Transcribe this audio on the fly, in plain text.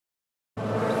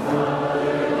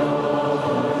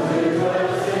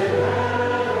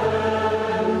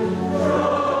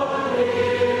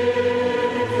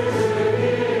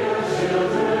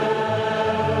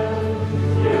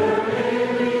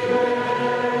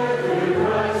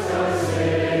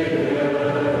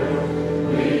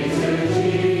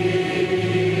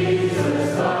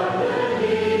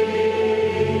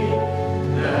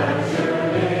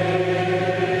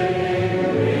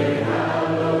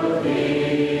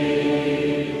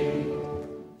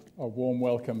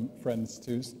warm welcome, friends,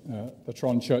 to the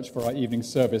Tron Church for our evening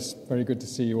service. Very good to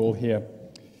see you all here.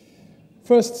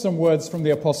 First, some words from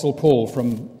the Apostle Paul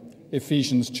from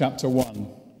Ephesians chapter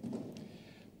 1.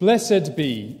 Blessed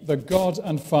be the God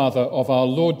and Father of our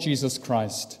Lord Jesus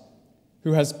Christ,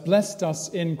 who has blessed us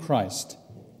in Christ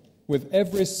with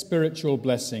every spiritual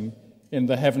blessing in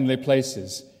the heavenly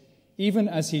places, even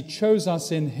as he chose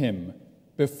us in him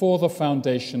before the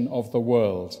foundation of the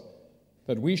world,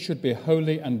 that we should be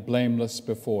holy and blameless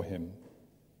before him.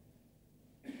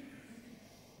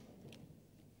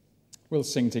 We'll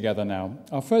sing together now.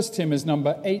 Our first hymn is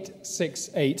number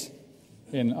 868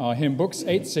 in our hymn books,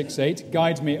 868,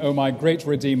 Guide Me, O my great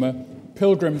Redeemer,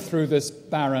 pilgrim through this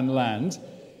barren land.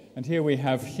 And here we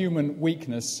have human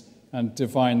weakness and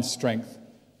divine strength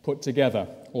put together,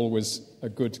 always a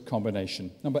good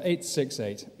combination. Number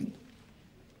 868.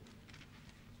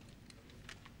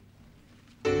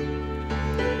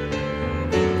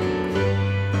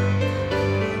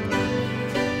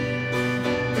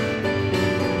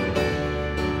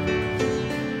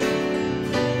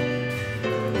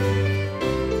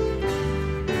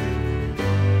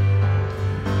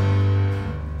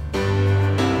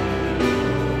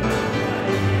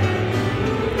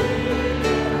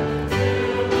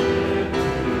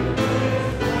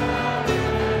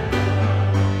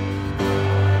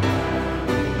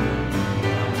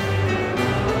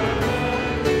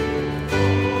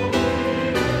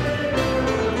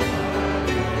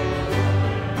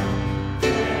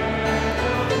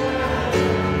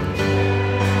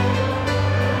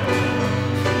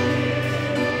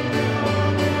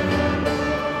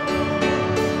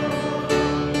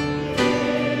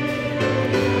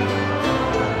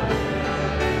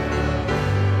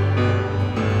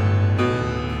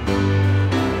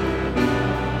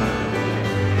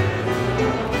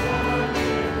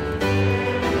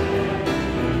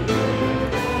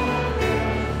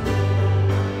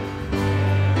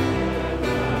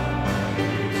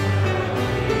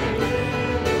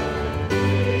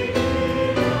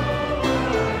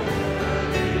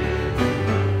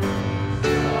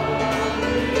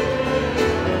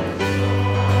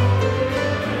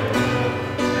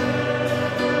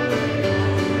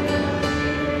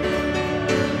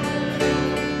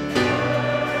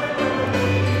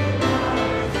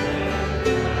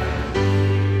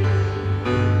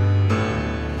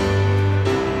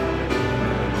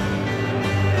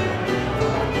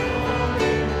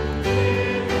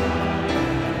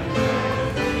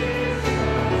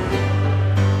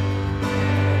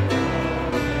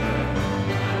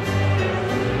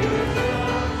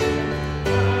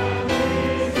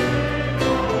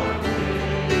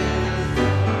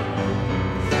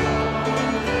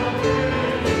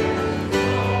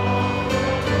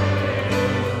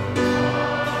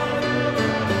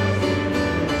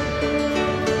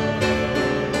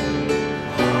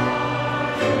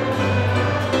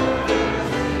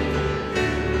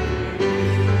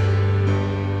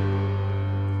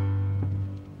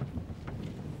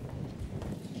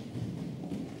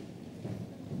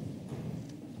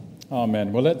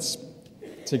 Amen. Well, let's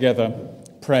together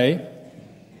pray.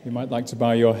 You might like to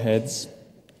bow your heads,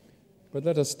 but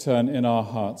let us turn in our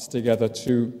hearts together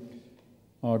to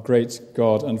our great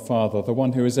God and Father, the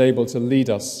one who is able to lead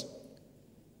us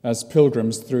as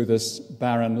pilgrims through this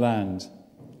barren land,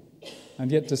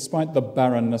 and yet despite the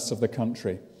barrenness of the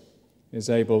country, is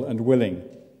able and willing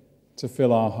to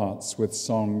fill our hearts with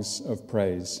songs of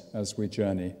praise as we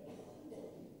journey.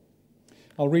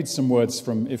 I'll read some words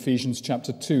from Ephesians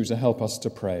chapter 2 to help us to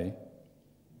pray.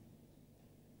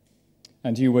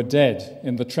 And you were dead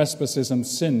in the trespasses and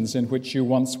sins in which you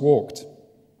once walked,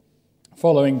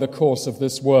 following the course of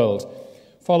this world,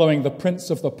 following the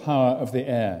prince of the power of the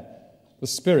air, the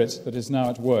spirit that is now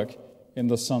at work in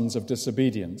the sons of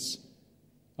disobedience,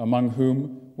 among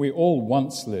whom we all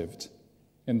once lived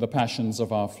in the passions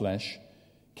of our flesh,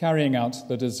 carrying out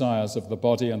the desires of the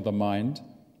body and the mind,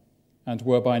 and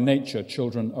were by nature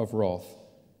children of wrath,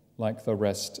 like the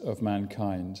rest of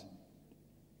mankind.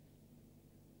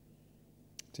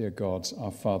 Dear God,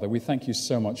 our Father, we thank you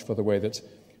so much for the way that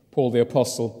Paul the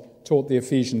Apostle taught the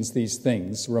Ephesians these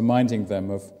things, reminding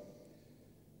them of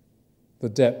the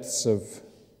depths of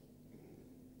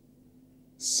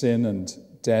sin and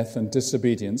death and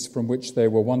disobedience from which they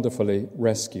were wonderfully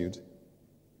rescued.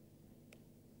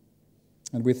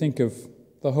 And we think of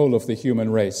the whole of the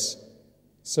human race,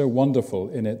 so wonderful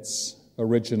in its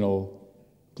original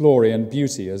glory and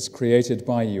beauty as created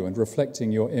by you and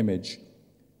reflecting your image.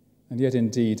 And yet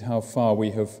indeed how far we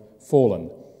have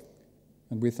fallen.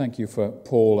 And we thank you for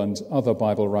Paul and other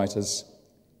Bible writers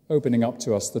opening up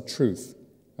to us the truth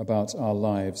about our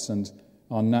lives and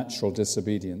our natural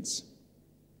disobedience.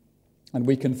 And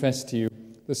we confess to you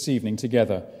this evening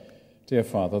together, dear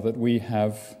Father, that we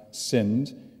have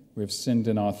sinned. We've sinned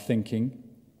in our thinking.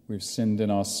 We've sinned in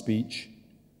our speech.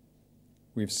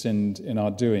 We've sinned in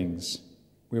our doings.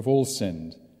 We've all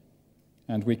sinned,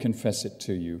 and we confess it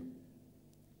to you.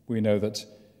 We know that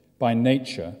by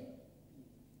nature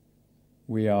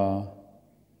we are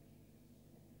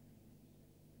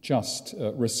just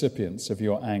recipients of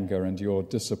your anger and your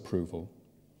disapproval.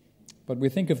 But we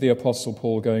think of the Apostle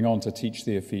Paul going on to teach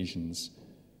the Ephesians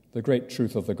the great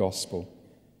truth of the gospel,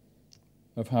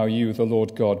 of how you, the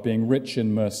Lord God, being rich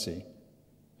in mercy,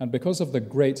 and because of the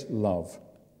great love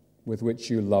with which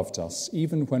you loved us,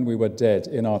 even when we were dead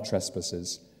in our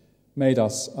trespasses, made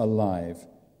us alive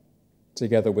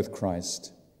together with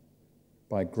Christ.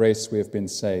 By grace we have been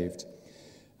saved,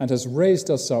 and has raised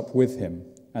us up with him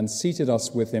and seated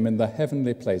us with him in the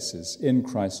heavenly places in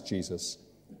Christ Jesus,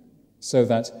 so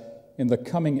that in the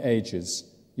coming ages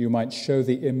you might show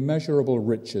the immeasurable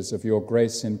riches of your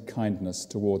grace and kindness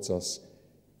towards us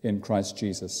in Christ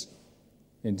Jesus.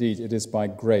 Indeed, it is by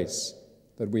grace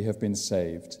that we have been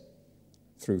saved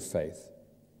through faith.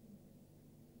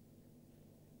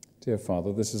 Dear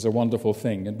Father, this is a wonderful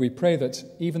thing, and we pray that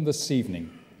even this evening,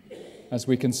 as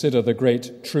we consider the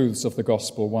great truths of the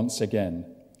gospel once again,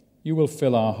 you will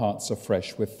fill our hearts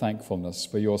afresh with thankfulness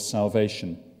for your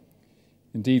salvation.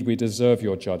 Indeed, we deserve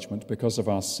your judgment because of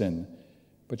our sin,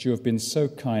 but you have been so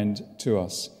kind to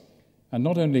us, and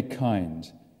not only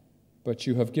kind, but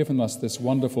you have given us this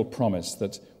wonderful promise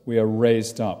that we are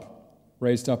raised up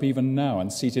even now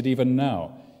and seated even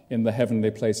now in the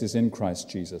heavenly places in Christ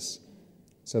Jesus,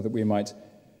 so that we might,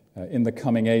 in the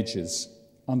coming ages,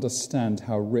 understand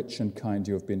how rich and kind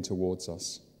you have been towards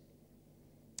us.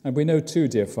 And we know too,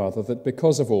 dear Father, that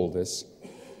because of all this,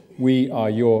 we are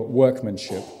your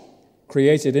workmanship,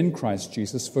 created in Christ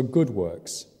Jesus for good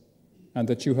works, and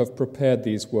that you have prepared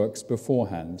these works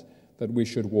beforehand, that we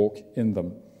should walk in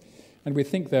them. And we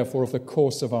think, therefore, of the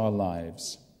course of our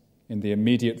lives, in the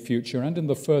immediate future and in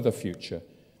the further future,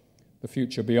 the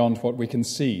future beyond what we can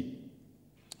see.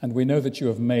 And we know that you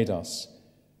have made us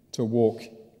to walk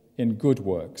in good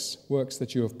works, works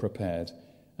that you have prepared.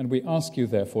 And we ask you,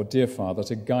 therefore, dear Father,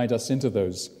 to guide us into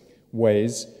those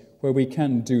ways where we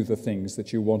can do the things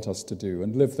that you want us to do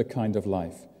and live the kind of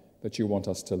life that you want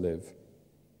us to live.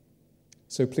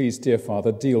 So please, dear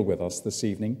Father, deal with us this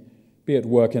evening. Be at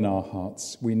work in our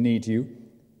hearts. We need you.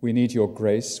 We need your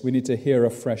grace. We need to hear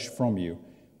afresh from you.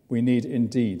 We need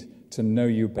indeed to know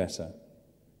you better.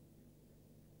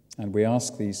 And we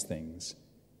ask these things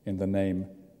in the name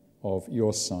of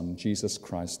your Son, Jesus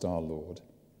Christ our Lord.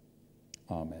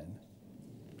 Amen.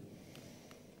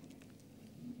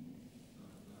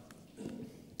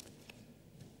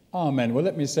 Amen. Well,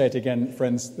 let me say it again,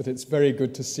 friends, that it's very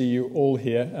good to see you all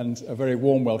here, and a very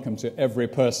warm welcome to every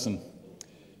person.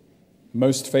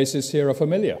 Most faces here are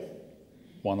familiar.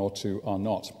 One or two are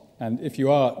not. And if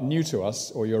you are new to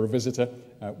us or you're a visitor,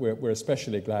 we're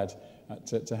especially glad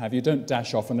to have you. Don't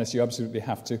dash off unless you absolutely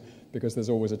have to, because there's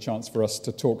always a chance for us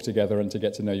to talk together and to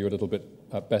get to know you a little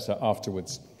bit better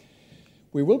afterwards.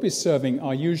 We will be serving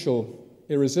our usual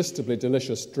irresistibly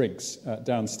delicious drinks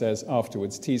downstairs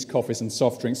afterwards, teas, coffees and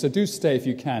soft drinks. So do stay if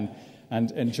you can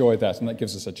and enjoy that, and that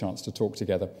gives us a chance to talk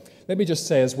together. Let me just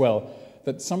say as well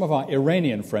that some of our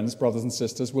Iranian friends, brothers and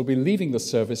sisters, will be leaving the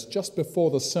service just before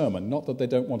the sermon. Not that they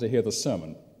don't want to hear the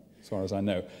sermon, as far as I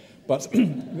know, but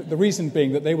the reason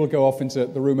being that they will go off into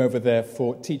the room over there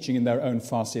for teaching in their own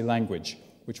Farsi language,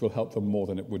 which will help them more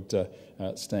than it would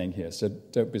staying here. So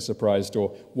don't be surprised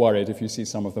or worried if you see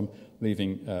some of them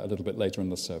leaving a little bit later in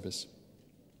the service.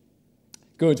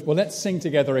 Good. Well, let's sing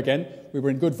together again. We were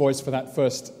in good voice for that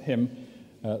first hymn,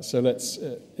 so let's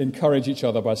encourage each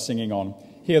other by singing on.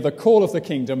 Hear the call of the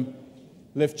kingdom.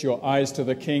 Lift your eyes to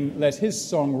the King. Let his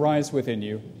song rise within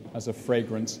you as a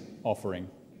fragrant offering.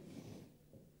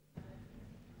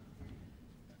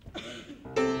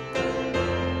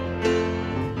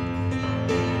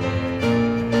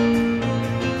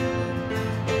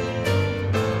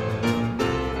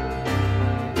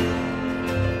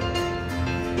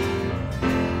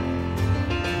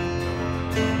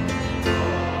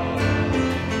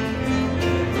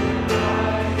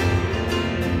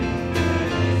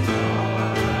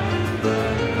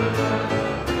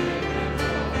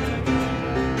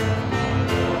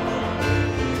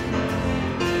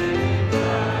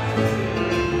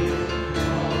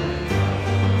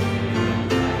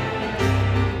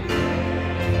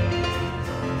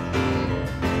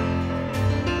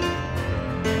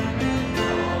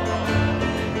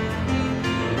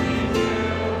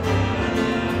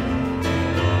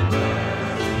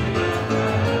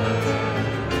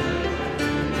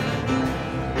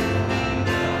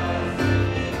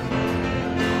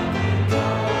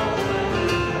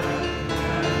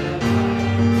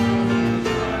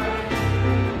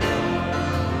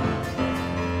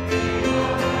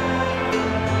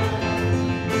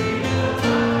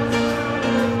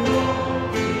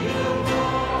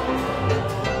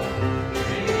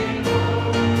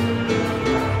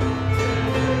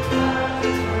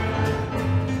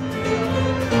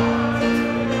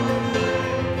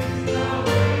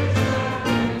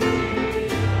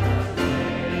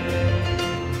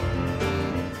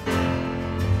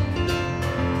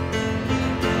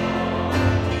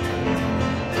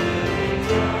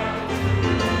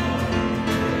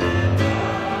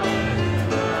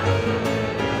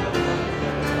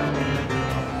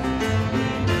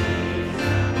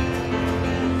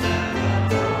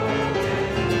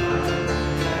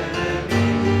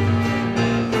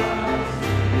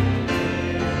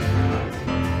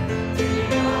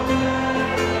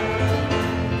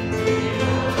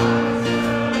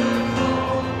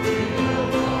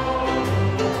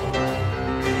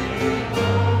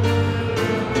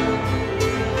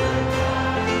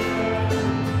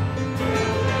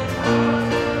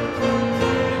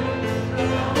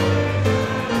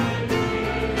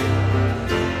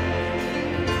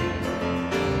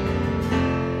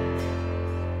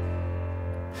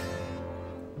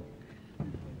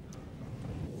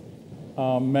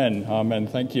 Amen. Amen.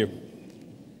 Thank you.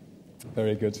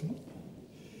 Very good.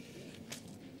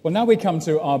 Well, now we come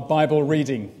to our Bible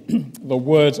reading, the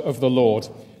word of the Lord.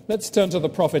 Let's turn to the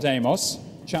prophet Amos,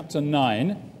 chapter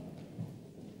 9,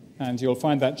 and you'll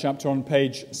find that chapter on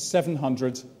page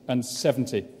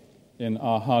 770 in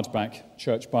our hardback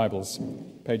church Bibles,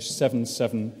 page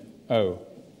 770.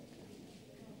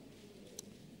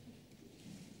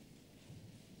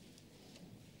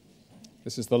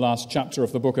 This is the last chapter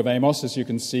of the book of Amos, as you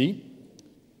can see,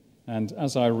 and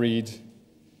as I read,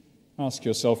 ask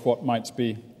yourself what might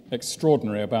be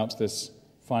extraordinary about this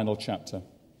final chapter.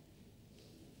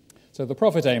 So the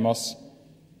prophet Amos,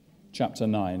 chapter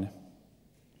 9.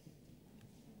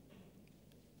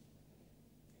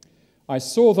 I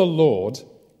saw the Lord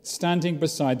standing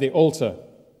beside the altar,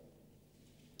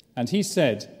 and he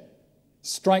said,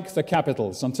 "Strike the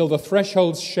capitals until the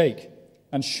thresholds shake,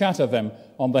 and shatter them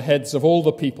on the heads of all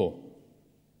the people.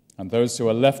 And those who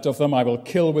are left of them I will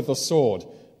kill with the sword.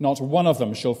 Not one of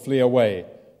them shall flee away,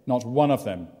 not one of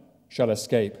them shall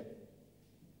escape.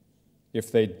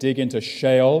 If they dig into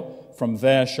Sheol, from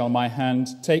there shall my hand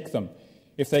take them.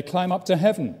 If they climb up to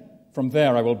heaven, from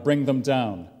there I will bring them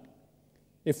down.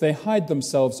 If they hide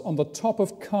themselves on the top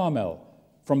of Carmel,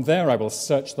 from there I will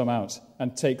search them out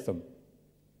and take them.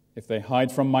 If they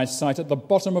hide from my sight at the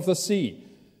bottom of the sea,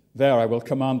 there I will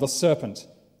command the serpent,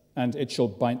 and it shall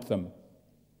bite them.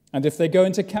 And if they go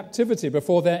into captivity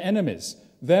before their enemies,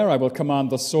 there I will command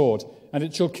the sword, and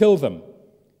it shall kill them.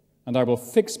 And I will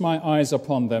fix my eyes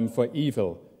upon them for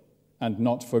evil, and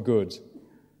not for good.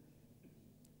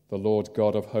 The Lord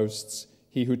God of hosts,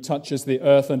 he who touches the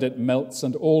earth and it melts,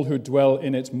 and all who dwell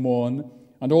in it mourn,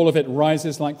 and all of it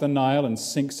rises like the Nile and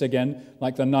sinks again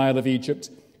like the Nile of Egypt,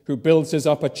 who builds his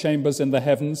upper chambers in the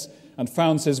heavens and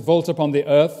founds his vault upon the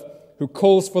earth, who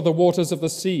calls for the waters of the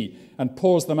sea and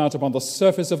pours them out upon the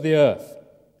surface of the earth.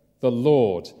 The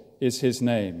Lord is his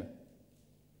name.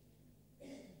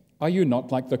 Are you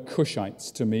not like the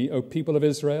Cushites to me, O people of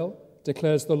Israel,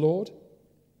 declares the Lord?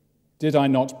 Did I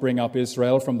not bring up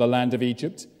Israel from the land of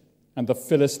Egypt, and the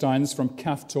Philistines from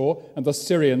Caphtor, and the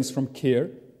Syrians from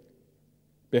Kir?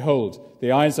 Behold,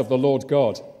 the eyes of the Lord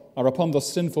God are upon the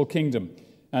sinful kingdom,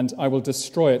 and I will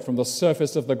destroy it from the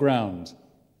surface of the ground,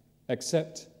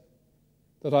 except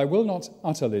that I will not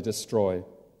utterly destroy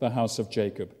the house of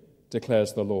Jacob,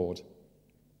 declares the Lord.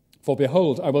 For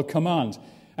behold, I will command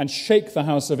and shake the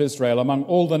house of Israel among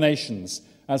all the nations,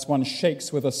 as one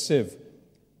shakes with a sieve,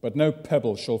 but no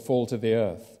pebble shall fall to the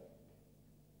earth.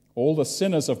 All the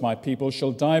sinners of my people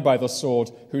shall die by the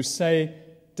sword, who say,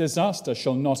 disaster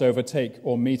shall not overtake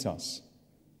or meet us.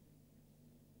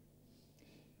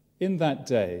 In that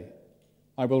day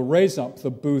I will raise up the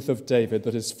booth of David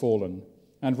that is fallen,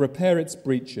 and repair its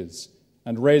breaches,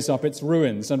 and raise up its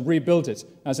ruins, and rebuild it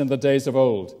as in the days of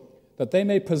old, that they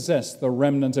may possess the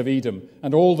remnant of Edom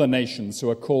and all the nations who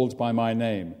are called by my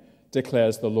name,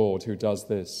 declares the Lord who does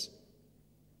this.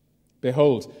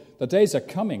 Behold, the days are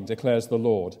coming, declares the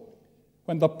Lord,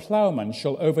 when the plowman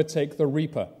shall overtake the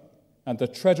reaper, and the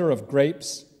treader of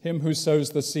grapes him who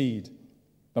sows the seed.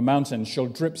 The mountains shall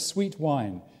drip sweet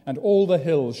wine, and all the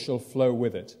hills shall flow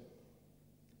with it.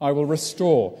 I will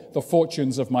restore the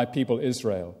fortunes of my people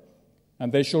Israel,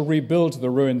 and they shall rebuild the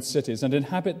ruined cities and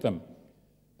inhabit them.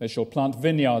 They shall plant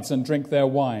vineyards and drink their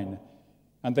wine,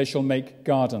 and they shall make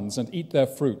gardens and eat their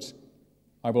fruit.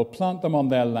 I will plant them on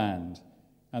their land,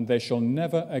 and they shall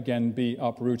never again be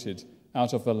uprooted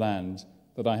out of the land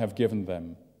that I have given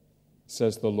them,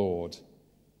 says the Lord,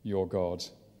 your God.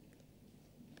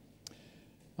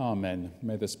 Amen.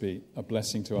 May this be a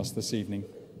blessing to us this evening.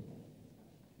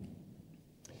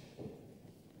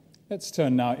 Let's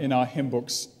turn now in our hymn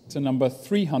books to number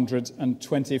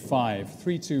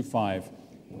 325.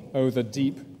 Oh, the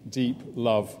deep, deep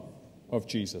love of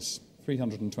Jesus.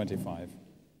 325.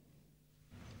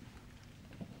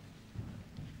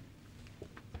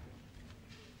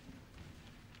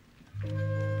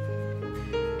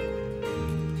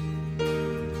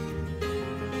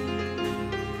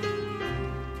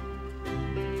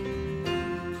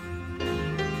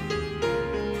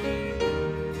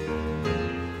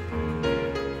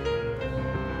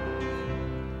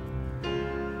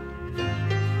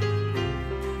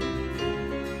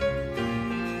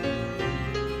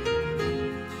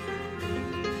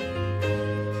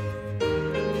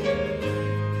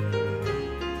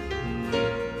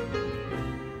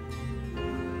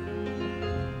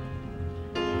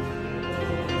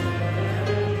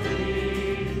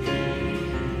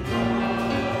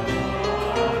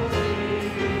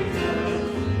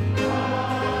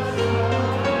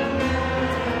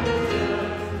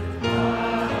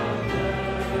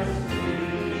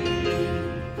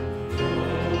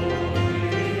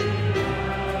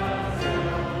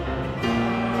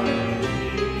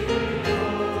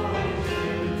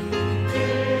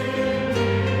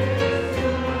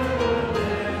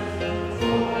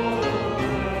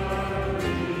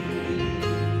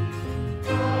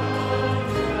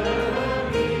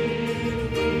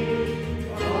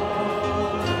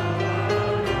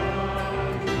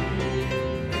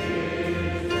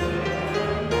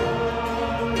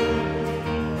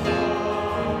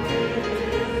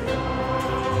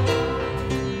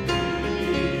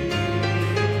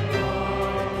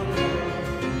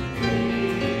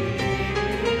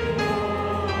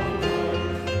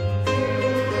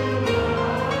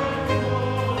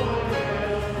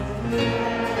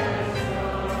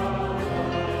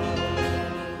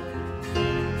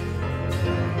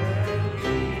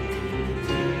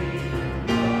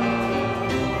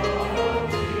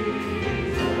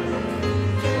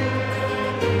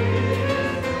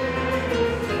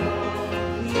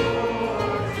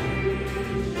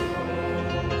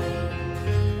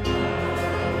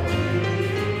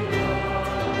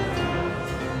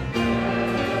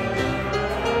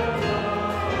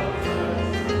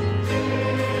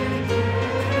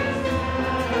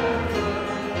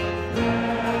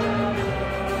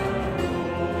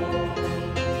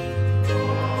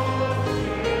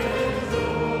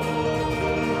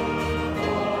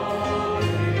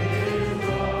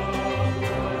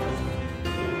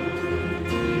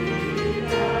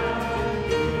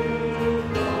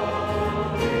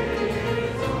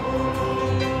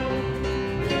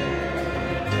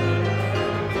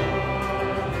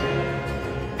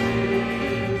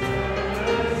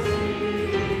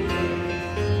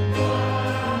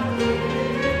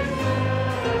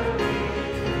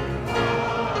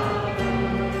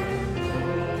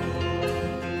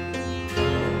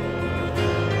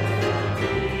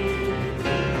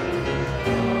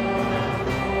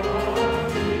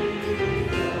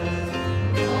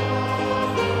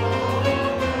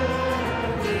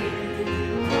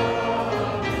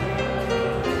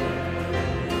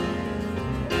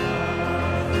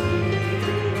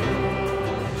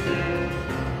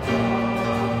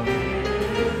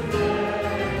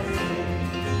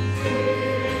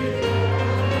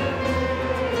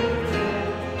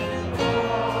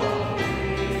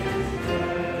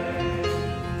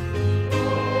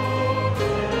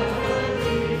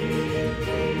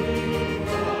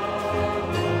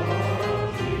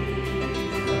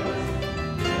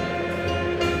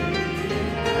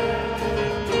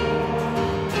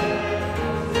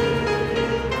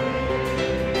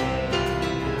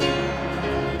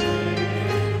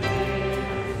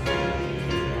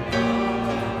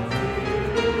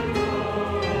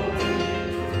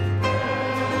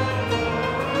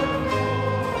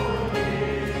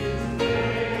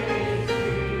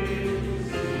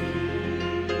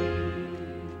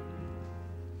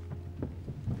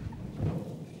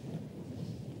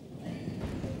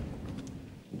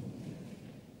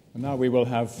 Now we will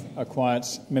have a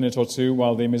quiet minute or two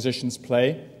while the musicians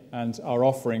play, and our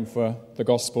offering for the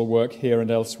gospel work here and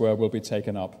elsewhere will be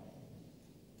taken up.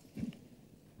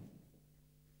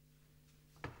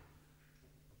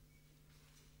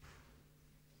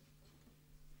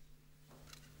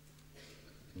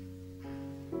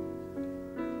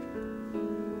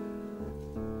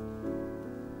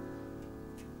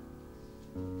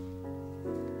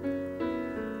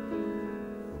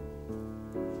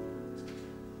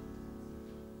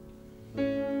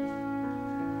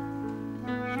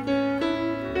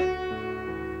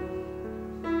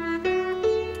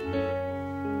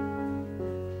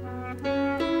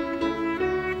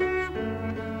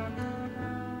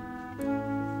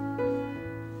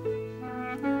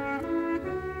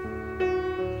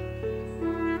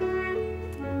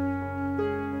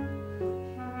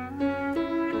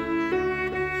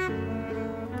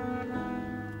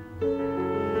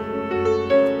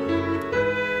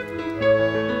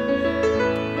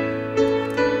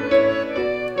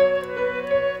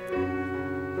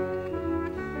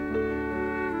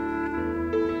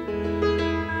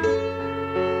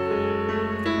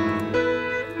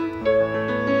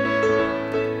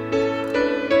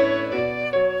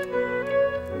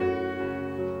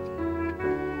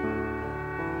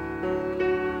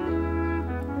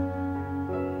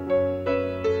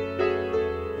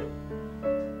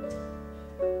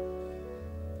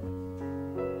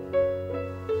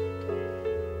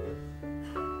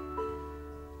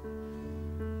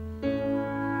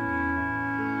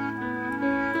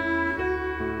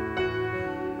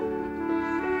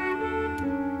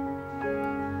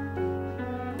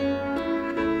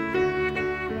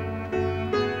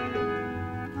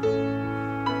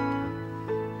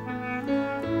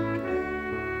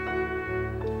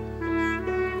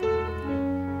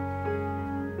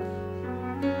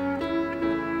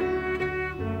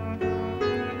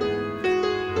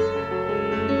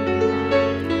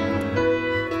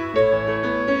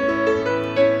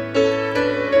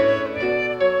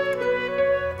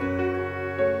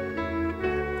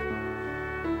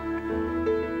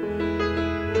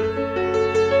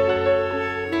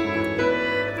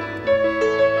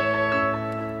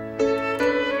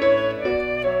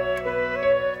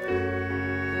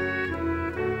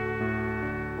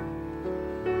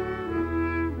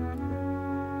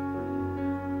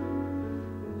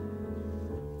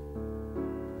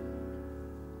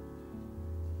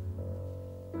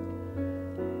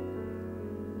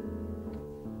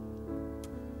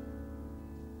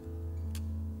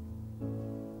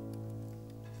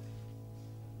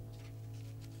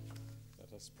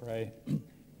 Let us pray.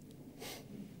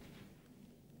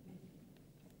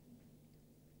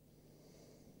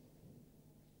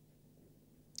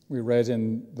 We read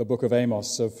in the book of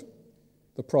Amos of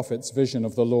the prophet's vision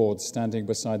of the Lord standing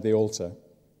beside the altar.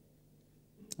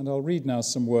 And I'll read now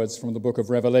some words from the book of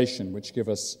Revelation, which give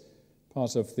us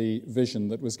part of the vision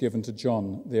that was given to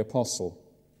John the Apostle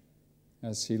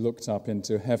as he looked up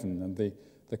into heaven, and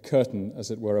the curtain,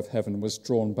 as it were, of heaven was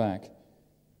drawn back,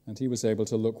 and he was able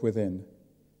to look within.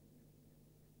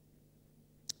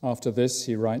 After this,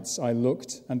 he writes, I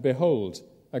looked, and behold,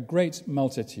 a great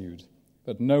multitude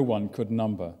that no one could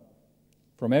number,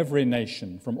 from every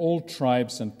nation, from all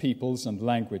tribes and peoples and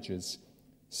languages,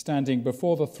 standing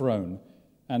before the throne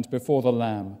and before the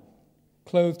Lamb,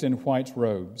 clothed in white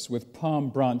robes, with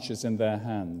palm branches in their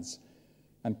hands,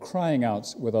 and crying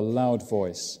out with a loud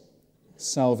voice,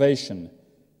 Salvation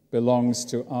belongs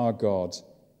to our God,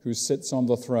 who sits on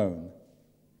the throne,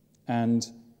 and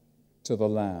to the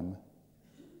Lamb.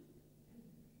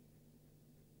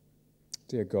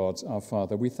 Dear God, our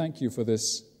Father, we thank you for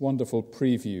this wonderful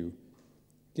preview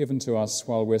given to us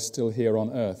while we're still here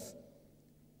on earth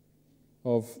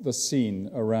of the scene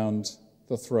around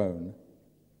the throne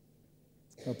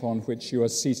upon which you are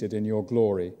seated in your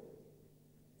glory,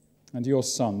 and your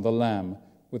Son, the Lamb,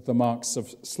 with the marks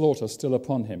of slaughter still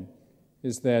upon him,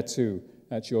 is there too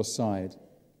at your side.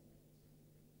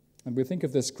 And we think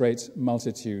of this great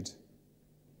multitude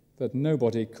that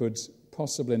nobody could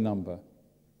possibly number.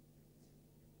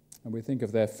 And we think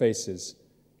of their faces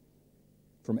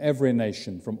from every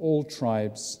nation, from all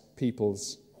tribes,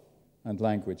 peoples, and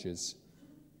languages.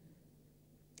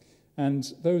 And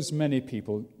those many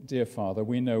people, dear Father,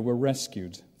 we know were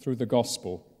rescued through the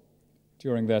gospel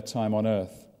during their time on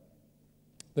earth.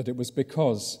 That it was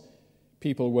because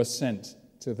people were sent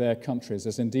to their countries,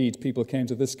 as indeed people came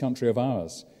to this country of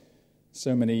ours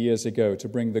so many years ago to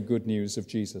bring the good news of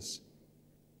Jesus.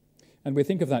 And we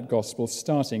think of that gospel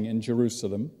starting in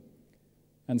Jerusalem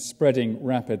and spreading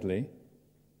rapidly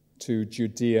to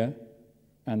Judea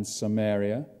and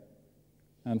Samaria,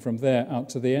 and from there out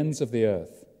to the ends of the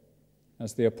earth,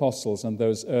 as the apostles and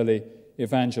those early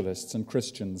evangelists and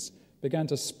Christians began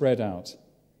to spread out,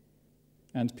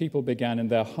 and people began in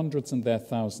their hundreds and their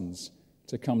thousands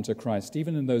to come to Christ,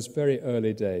 even in those very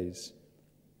early days.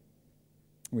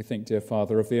 We think, dear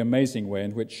Father, of the amazing way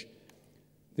in which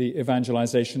the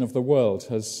evangelization of the world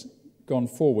has gone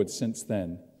forward since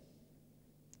then.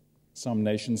 Some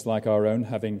nations like our own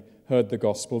having heard the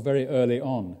gospel very early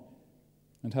on,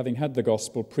 and having had the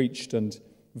gospel preached and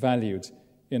valued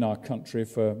in our country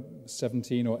for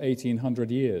 17 or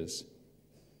 1800 years.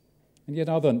 And yet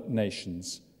other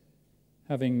nations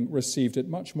having received it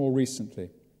much more recently.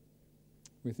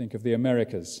 We think of the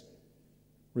Americas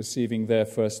receiving their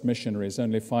first missionaries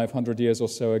only 500 years or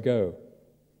so ago.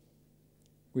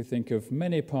 We think of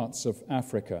many parts of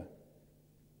Africa,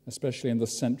 especially in the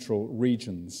central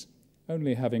regions,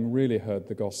 only having really heard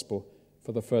the gospel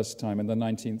for the first time in the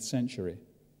 19th century.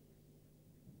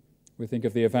 We think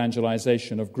of the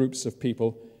evangelization of groups of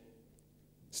people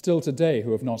still today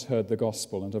who have not heard the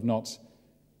gospel and have not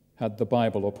had the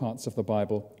Bible or parts of the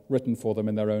Bible written for them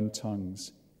in their own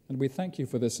tongues. And we thank you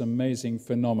for this amazing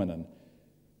phenomenon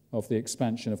of the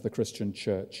expansion of the Christian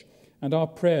church. And our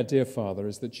prayer, dear Father,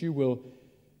 is that you will,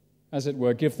 as it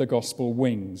were, give the gospel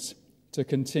wings to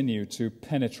continue to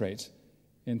penetrate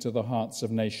into the hearts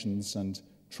of nations and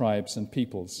tribes and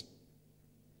peoples,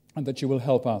 and that you will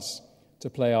help us to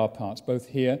play our part, both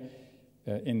here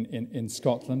in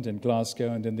Scotland, in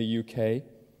Glasgow, and in the UK.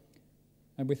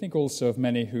 And we think also of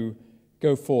many who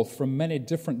go forth from many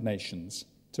different nations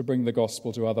to bring the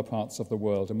gospel to other parts of the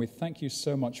world. And we thank you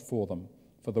so much for them,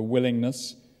 for the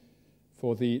willingness,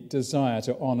 for the desire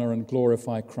to honor and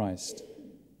glorify Christ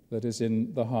that is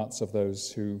in the hearts of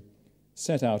those who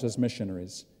set out as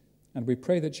missionaries. And we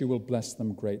pray that you will bless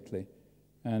them greatly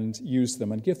and use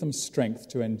them and give them strength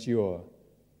to endure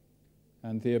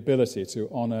and the ability to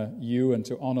honor you and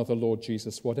to honor the Lord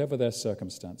Jesus, whatever their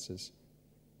circumstances.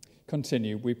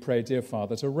 Continue, we pray, dear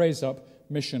Father, to raise up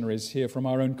missionaries here from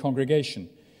our own congregation,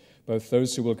 both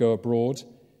those who will go abroad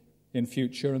in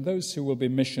future and those who will be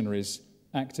missionaries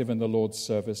active in the Lord's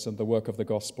service and the work of the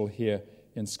gospel here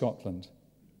in Scotland.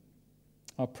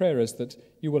 Our prayer is that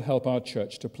you will help our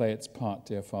church to play its part,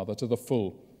 dear Father, to the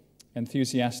full,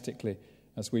 enthusiastically,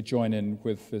 as we join in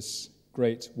with this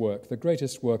great work, the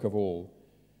greatest work of all,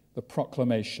 the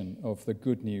proclamation of the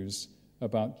good news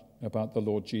about the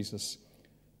Lord Jesus,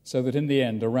 so that in the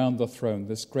end, around the throne,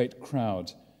 this great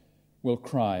crowd will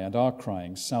cry, and are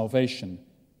crying, salvation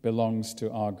belongs to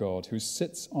our God, who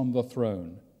sits on the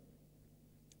throne,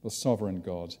 the sovereign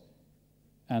God,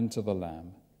 and to the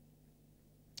Lamb.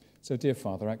 So, dear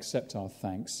Father, accept our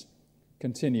thanks.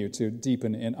 Continue to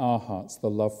deepen in our hearts the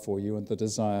love for you and the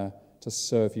desire to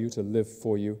serve you, to live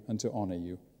for you, and to honor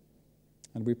you.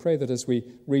 And we pray that as we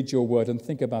read your word and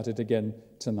think about it again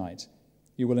tonight,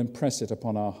 you will impress it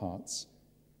upon our hearts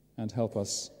and help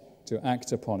us to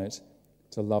act upon it,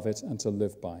 to love it, and to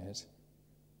live by it.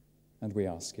 And we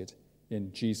ask it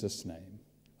in Jesus' name.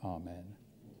 Amen.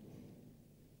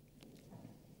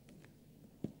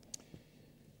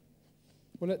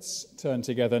 Well, let's turn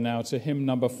together now to hymn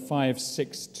number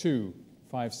 562.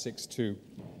 562.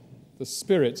 The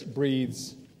Spirit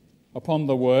breathes upon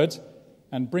the word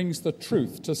and brings the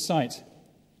truth to sight.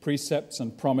 Precepts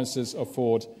and promises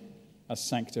afford a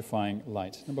sanctifying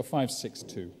light. Number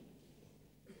 562.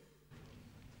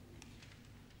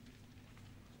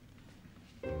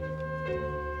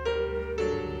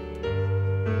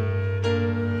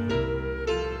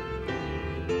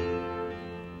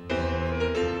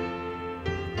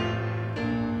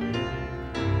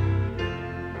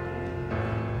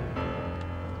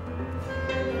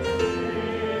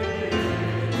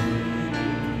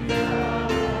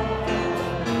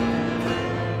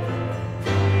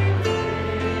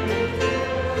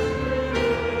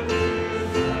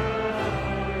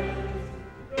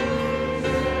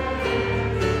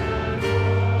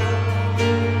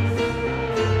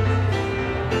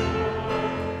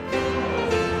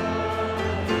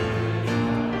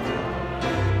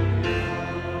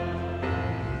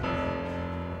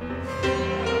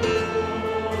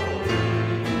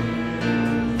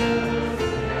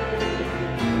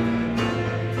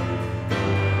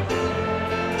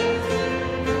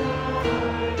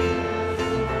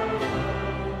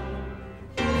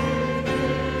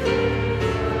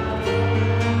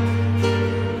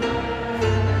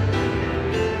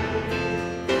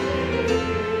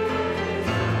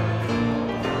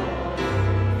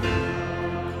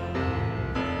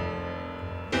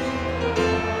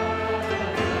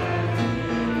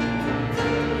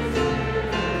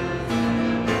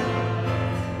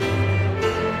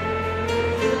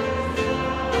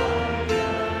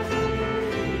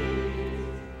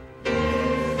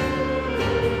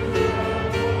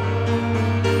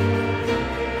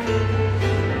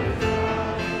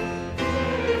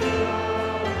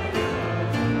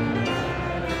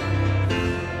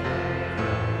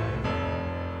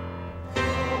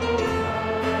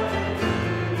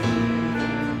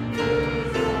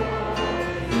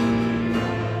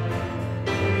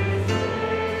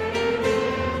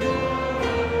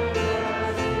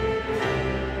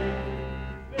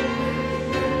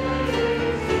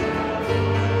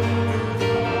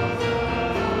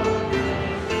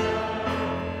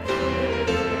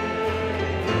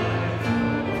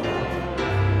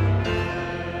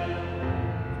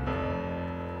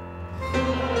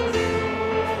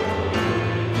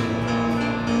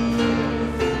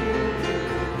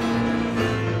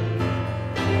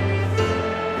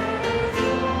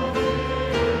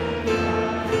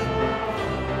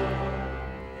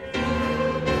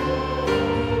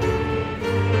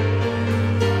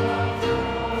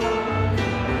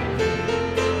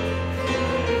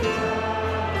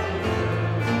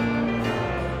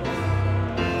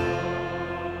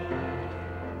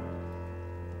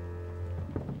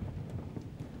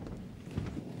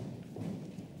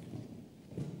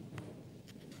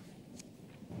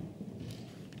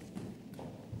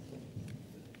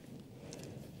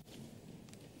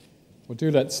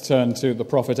 Well, let's turn to the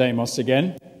prophet Amos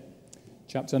again,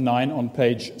 chapter 9 on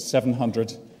page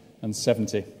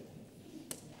 770.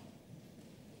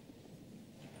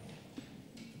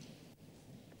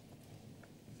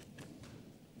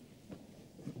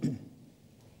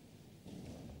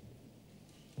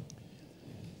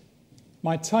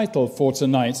 My title for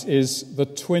tonight is The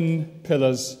Twin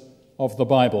Pillars of the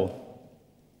Bible.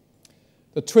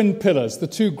 The twin pillars, the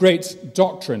two great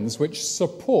doctrines which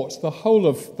support the whole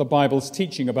of the Bible's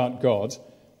teaching about God,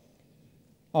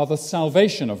 are the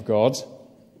salvation of God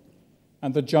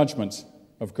and the judgment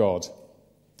of God.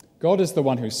 God is the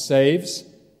one who saves,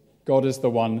 God is the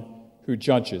one who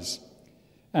judges.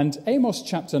 And Amos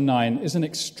chapter 9 is an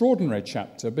extraordinary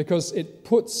chapter because it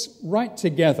puts right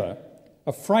together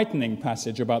a frightening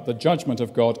passage about the judgment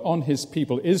of God on his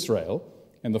people Israel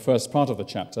in the first part of the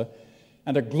chapter,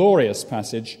 and a glorious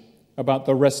passage about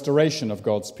the restoration of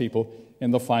God's people in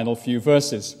the final few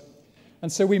verses.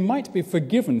 And so we might be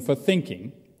forgiven for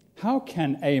thinking, how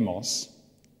can Amos,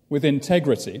 with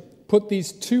integrity, put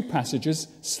these two passages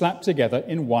slapped together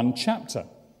in one chapter?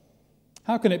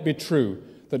 How can it be true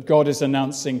that God is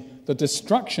announcing the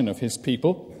destruction of his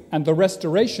people and the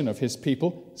restoration of his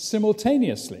people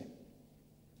simultaneously?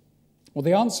 Well,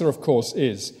 the answer, of course,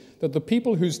 is that the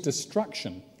people whose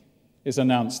destruction is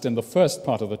announced in the first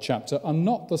part of the chapter are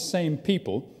not the same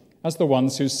people as the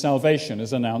ones whose salvation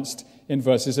is announced in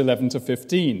verses 11 to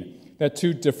 15. They're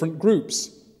two different groups,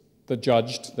 the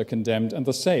judged, the condemned, and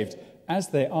the saved, as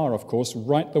they are, of course,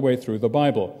 right the way through the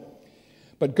Bible.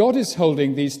 But God is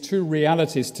holding these two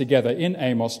realities together in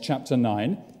Amos chapter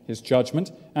 9, his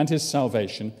judgment and his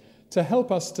salvation, to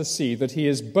help us to see that he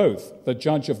is both the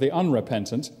judge of the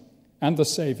unrepentant and the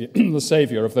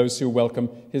Savior of those who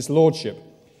welcome his lordship.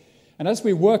 And as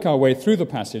we work our way through the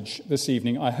passage this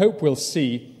evening, I hope we'll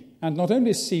see, and not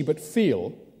only see but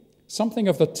feel, something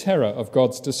of the terror of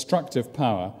God's destructive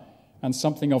power and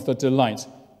something of the delight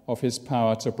of his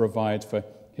power to provide for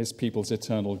his people's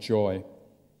eternal joy.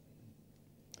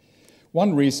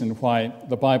 One reason why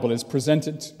the Bible is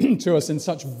presented to us in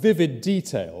such vivid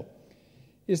detail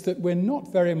is that we're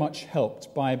not very much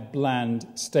helped by bland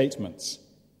statements.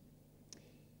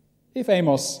 If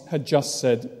Amos had just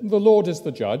said, "The Lord is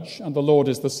the judge and the Lord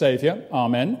is the Savior,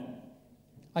 Amen,"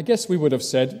 I guess we would have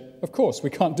said, of course, we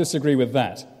can't disagree with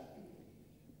that.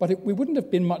 But we wouldn't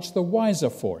have been much the wiser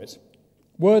for it.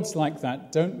 Words like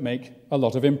that don't make a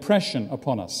lot of impression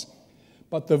upon us.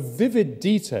 But the vivid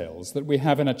details that we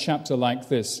have in a chapter like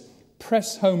this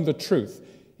press home the truth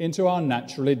into our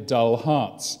naturally dull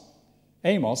hearts.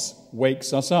 Amos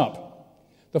wakes us up.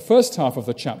 The first half of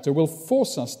the chapter will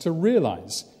force us to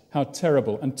realize how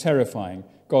terrible and terrifying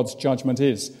God's judgment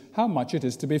is, how much it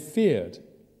is to be feared.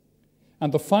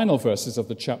 And the final verses of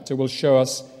the chapter will show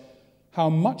us how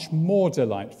much more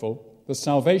delightful the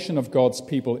salvation of God's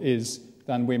people is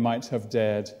than we might have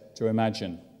dared to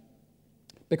imagine.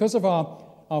 Because of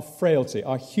our frailty,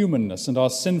 our humanness, and our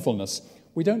sinfulness,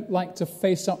 we don't like to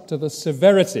face up to the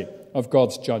severity of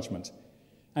God's judgment.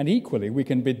 And equally, we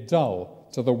can be dull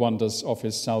to the wonders of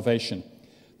his salvation.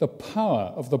 The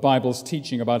power of the Bible's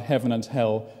teaching about heaven and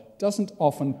hell doesn't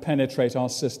often penetrate our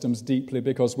systems deeply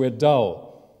because we're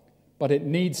dull, but it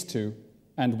needs to,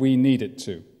 and we need it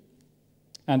to.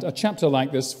 And a chapter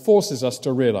like this forces us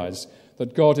to realize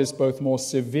that God is both more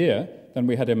severe than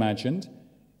we had imagined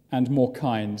and more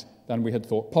kind than we had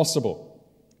thought possible.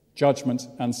 Judgment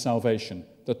and salvation,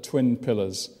 the twin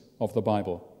pillars of the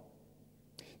Bible.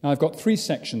 Now, I've got three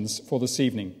sections for this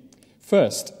evening.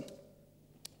 First,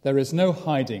 there is no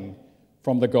hiding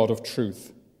from the God of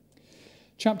truth.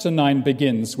 Chapter 9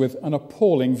 begins with an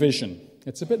appalling vision.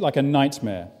 It's a bit like a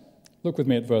nightmare. Look with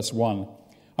me at verse 1.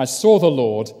 I saw the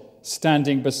Lord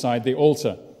standing beside the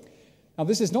altar. Now,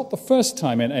 this is not the first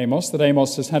time in Amos that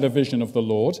Amos has had a vision of the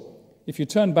Lord. If you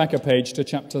turn back a page to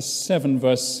chapter 7,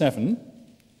 verse 7,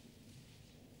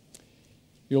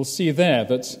 you'll see there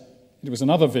that it was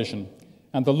another vision,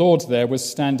 and the Lord there was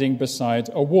standing beside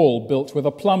a wall built with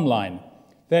a plumb line.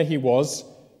 There he was,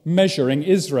 measuring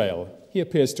Israel. He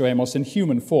appears to Amos in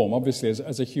human form, obviously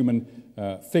as a human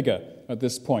figure at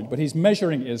this point. But he's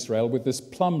measuring Israel with this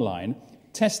plumb line,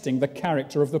 testing the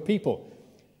character of the people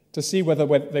to see whether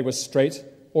they were straight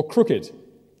or crooked.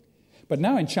 But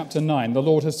now in chapter 9, the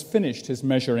Lord has finished his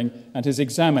measuring and his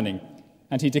examining.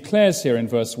 And he declares here in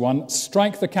verse 1,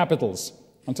 strike the capitals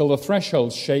until the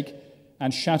thresholds shake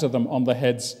and shatter them on the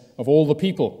heads of all the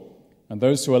people. And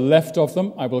those who are left of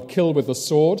them I will kill with the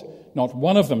sword. Not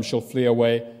one of them shall flee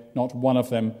away, not one of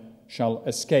them shall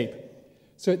escape.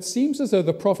 So it seems as though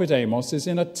the prophet Amos is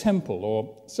in a temple,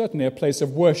 or certainly a place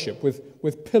of worship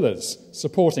with pillars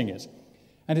supporting it.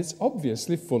 and it's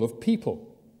obviously full of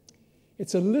people.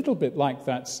 It's a little bit like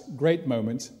that great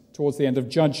moment towards the end of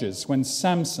Judges when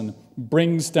Samson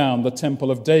brings down the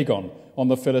temple of Dagon on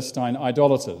the Philistine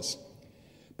idolaters.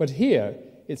 But here,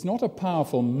 it's not a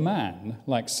powerful man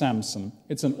like Samson,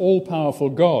 it's an all-powerful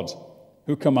God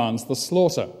who commands the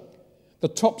slaughter. The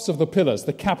tops of the pillars,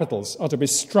 the capitals, are to be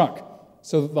struck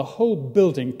so that the whole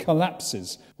building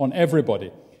collapses on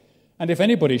everybody. And if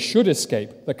anybody should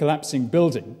escape the collapsing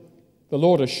building, the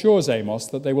Lord assures Amos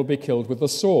that they will be killed with the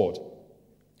sword.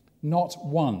 Not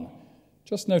one.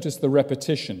 Just notice the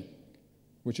repetition,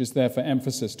 which is there for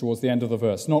emphasis towards the end of the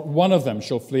verse. Not one of them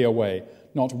shall flee away,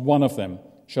 not one of them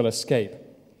shall escape.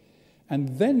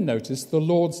 And then notice the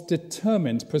Lord's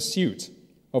determined pursuit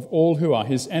of all who are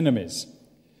his enemies.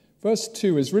 Verse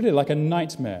 2 is really like a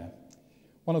nightmare.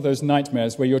 One of those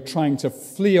nightmares where you're trying to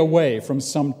flee away from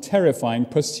some terrifying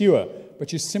pursuer,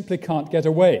 but you simply can't get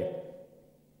away.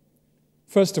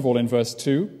 First of all, in verse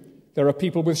 2, there are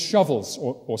people with shovels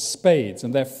or spades,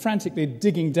 and they're frantically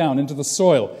digging down into the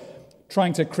soil,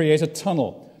 trying to create a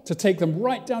tunnel to take them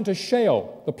right down to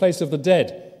Sheol, the place of the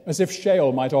dead, as if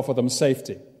Sheol might offer them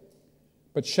safety.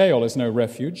 But Sheol is no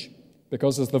refuge,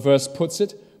 because as the verse puts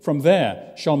it, from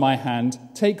there shall my hand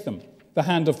take them. The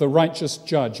hand of the righteous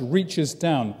judge reaches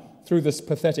down through this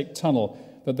pathetic tunnel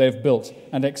that they've built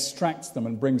and extracts them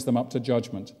and brings them up to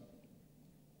judgment.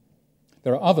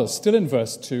 There are others, still in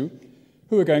verse 2,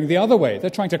 who are going the other way.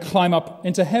 They're trying to climb up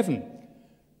into heaven,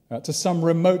 to some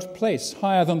remote place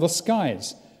higher than the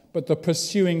skies. But the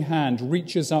pursuing hand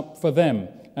reaches up for them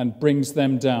and brings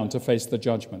them down to face the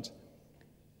judgment.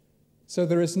 So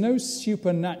there is no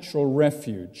supernatural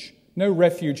refuge, no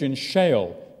refuge in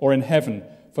Sheol or in heaven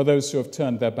for those who have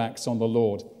turned their backs on the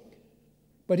Lord.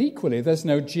 But equally, there's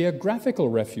no geographical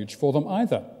refuge for them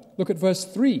either. Look at verse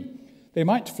 3. They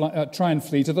might try and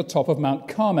flee to the top of Mount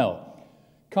Carmel.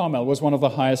 Carmel was one of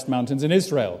the highest mountains in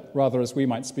Israel, rather as we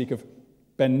might speak of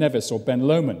Ben Nevis or Ben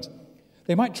Lomond.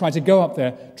 They might try to go up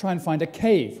there, try and find a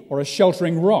cave or a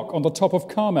sheltering rock on the top of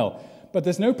Carmel, but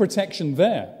there's no protection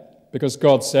there, because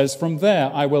God says, from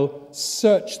there I will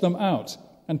search them out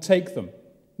and take them.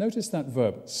 Notice that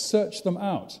verb, search them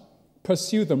out,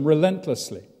 pursue them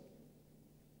relentlessly.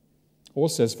 Or,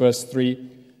 says verse 3,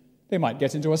 they might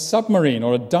get into a submarine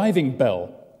or a diving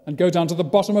bell and go down to the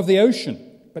bottom of the ocean.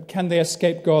 But can they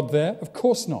escape God there? Of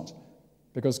course not,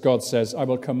 because God says, I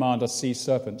will command a sea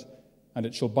serpent, and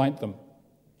it shall bite them.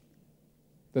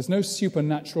 There's no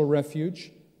supernatural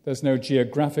refuge, there's no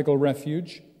geographical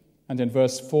refuge, and in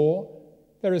verse 4,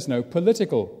 there is no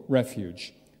political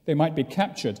refuge. They might be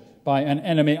captured by an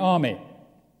enemy army,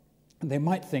 and they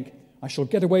might think, I shall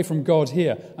get away from God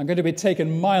here. I'm going to be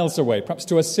taken miles away, perhaps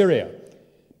to Assyria.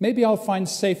 Maybe I'll find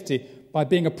safety by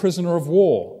being a prisoner of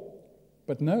war.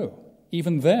 But no.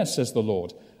 Even there, says the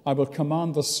Lord, I will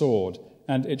command the sword,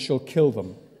 and it shall kill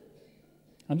them.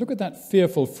 And look at that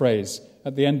fearful phrase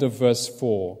at the end of verse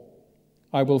 4.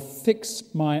 I will fix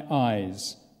my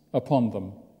eyes upon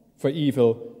them for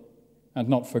evil and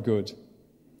not for good.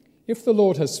 If the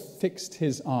Lord has fixed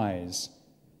his eyes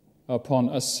upon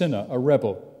a sinner, a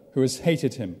rebel, who has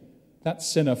hated him, that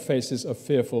sinner faces a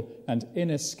fearful and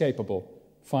inescapable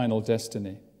final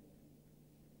destiny.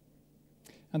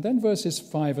 And then verses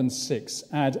 5 and 6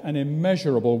 add an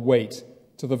immeasurable weight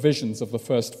to the visions of the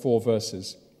first 4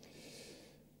 verses.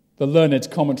 The learned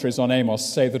commentaries on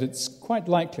Amos say that it's quite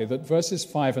likely that verses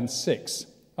 5 and 6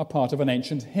 are part of an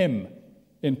ancient hymn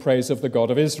in praise of the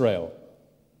God of Israel.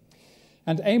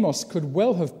 And Amos could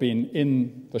well have been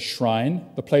in the shrine,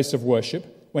 the place of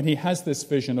worship, when he has this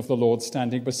vision of the Lord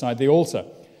standing beside the altar.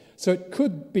 So it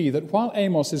could be that while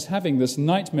Amos is having this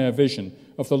nightmare vision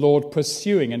of the Lord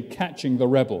pursuing and catching the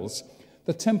rebels,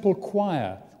 the temple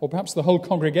choir, or perhaps the whole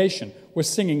congregation, were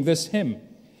singing this hymn.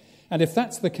 And if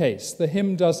that's the case, the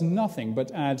hymn does nothing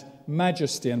but add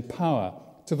majesty and power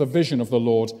to the vision of the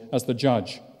Lord as the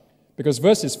judge. Because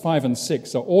verses 5 and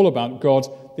 6 are all about God,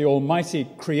 the almighty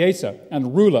creator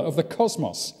and ruler of the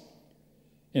cosmos.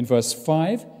 In verse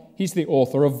 5, he's the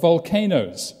author of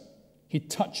volcanoes. He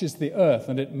touches the earth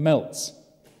and it melts.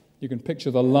 You can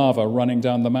picture the lava running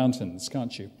down the mountains,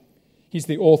 can't you? He's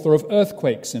the author of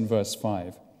earthquakes in verse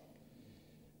 5.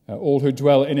 All who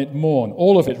dwell in it mourn.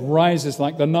 All of it rises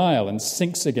like the Nile and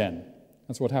sinks again.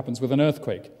 That's what happens with an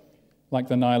earthquake, like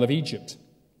the Nile of Egypt.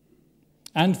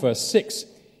 And verse 6,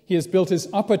 he has built his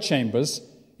upper chambers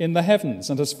in the heavens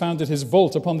and has founded his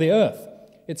vault upon the earth.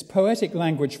 It's poetic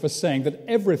language for saying that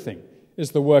everything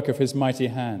is the work of his mighty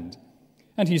hand.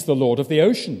 And he's the Lord of the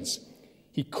oceans.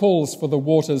 He calls for the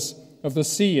waters of the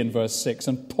sea in verse 6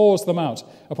 and pours them out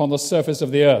upon the surface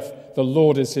of the earth. The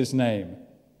Lord is his name.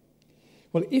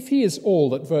 Well, if he is all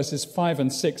that verses 5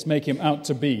 and 6 make him out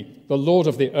to be, the Lord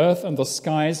of the earth and the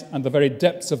skies and the very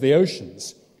depths of the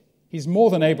oceans, he's more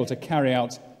than able to carry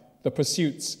out the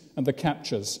pursuits and the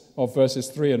captures of verses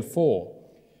 3 and 4.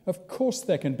 Of course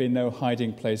there can be no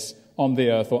hiding place on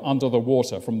the earth or under the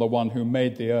water from the one who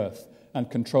made the earth and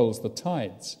controls the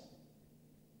tides.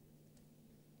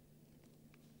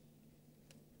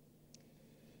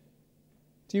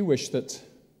 Do you wish that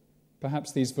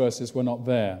perhaps these verses were not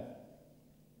there?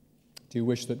 Do you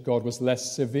wish that God was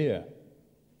less severe,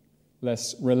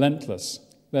 less relentless,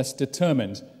 less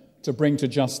determined to bring to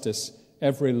justice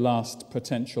every last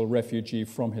potential refugee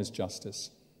from his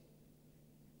justice?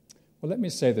 Well, let me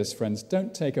say this, friends.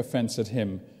 Don't take offense at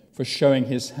him for showing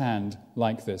his hand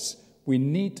like this. We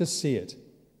need to see it.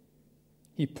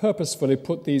 He purposefully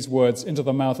put these words into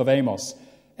the mouth of Amos.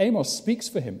 Amos speaks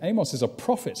for him. Amos is a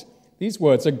prophet. These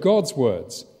words are God's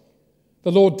words.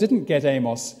 The Lord didn't get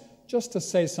Amos just to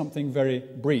say something very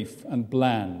brief and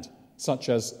bland, such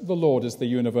as, the Lord is the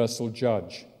universal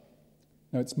judge.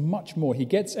 No, it's much more. He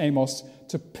gets Amos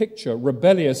to picture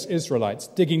rebellious Israelites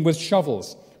digging with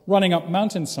shovels, running up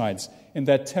mountainsides in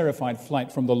their terrified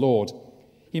flight from the Lord.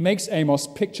 He makes Amos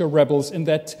picture rebels in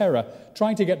their terror,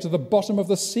 trying to get to the bottom of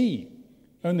the sea,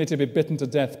 only to be bitten to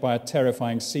death by a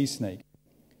terrifying sea snake.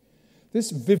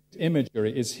 This vivid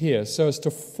imagery is here so as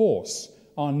to force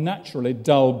our naturally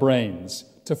dull brains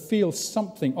to feel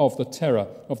something of the terror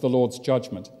of the Lord's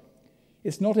judgment.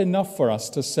 It's not enough for us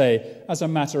to say, as a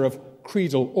matter of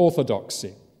creedal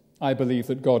orthodoxy, I believe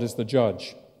that God is the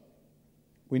judge.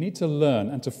 We need to learn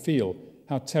and to feel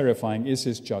how terrifying is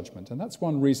his judgment, and that's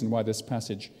one reason why this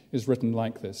passage is written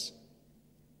like this.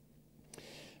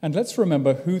 And let's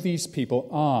remember who these people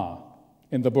are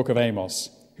in the book of Amos,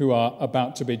 who are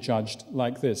about to be judged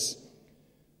like this.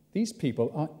 These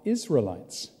people are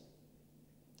Israelites,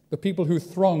 the people who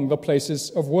throng the places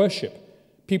of worship,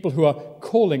 people who are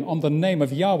calling on the name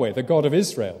of Yahweh, the God of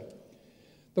Israel.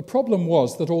 The problem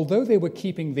was that although they were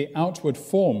keeping the outward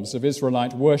forms of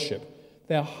Israelite worship,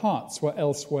 their hearts were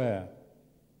elsewhere.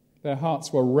 Their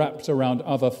hearts were wrapped around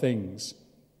other things.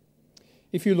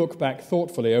 If you look back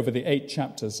thoughtfully over the 8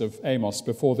 chapters of Amos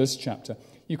before this chapter,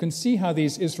 you can see how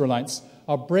these Israelites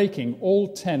are breaking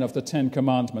all 10 of the 10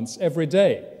 commandments every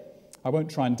day. I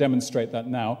won't try and demonstrate that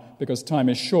now because time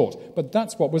is short, but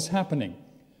that's what was happening.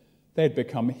 They'd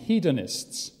become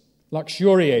hedonists,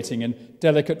 luxuriating in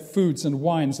delicate foods and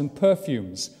wines and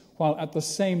perfumes, while at the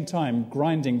same time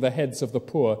grinding the heads of the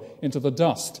poor into the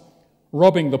dust,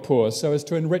 robbing the poor so as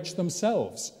to enrich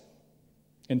themselves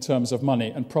in terms of money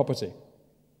and property.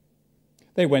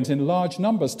 They went in large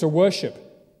numbers to worship,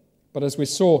 but as we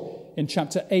saw in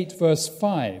chapter 8, verse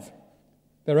 5,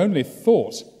 their only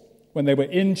thought when they were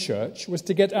in church was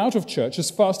to get out of church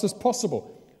as fast as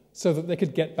possible so that they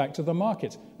could get back to the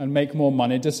market and make more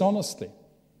money dishonestly.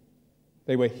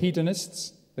 They were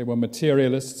hedonists, they were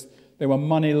materialists, they were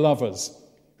money lovers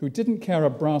who didn't care a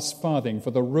brass farthing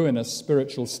for the ruinous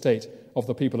spiritual state of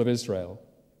the people of Israel.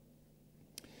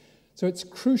 So it's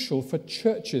crucial for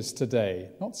churches today,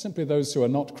 not simply those who are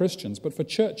not Christians, but for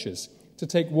churches to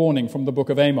take warning from the book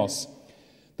of Amos.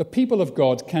 The people of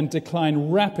God can decline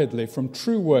rapidly from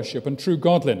true worship and true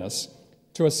godliness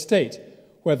to a state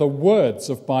where the words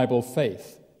of Bible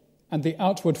faith and the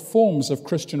outward forms of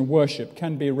Christian worship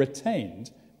can be retained,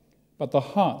 but the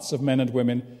hearts of men and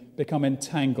women become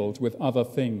entangled with other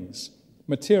things,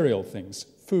 material things,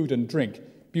 food and drink,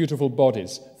 beautiful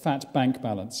bodies, fat bank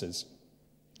balances.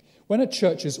 When a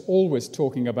church is always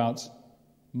talking about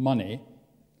money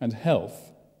and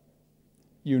health,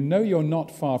 you know you're not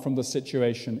far from the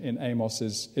situation in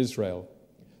Amos's Israel.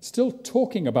 Still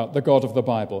talking about the God of the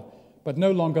Bible, but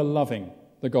no longer loving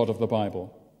the God of the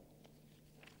Bible.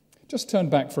 Just turn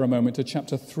back for a moment to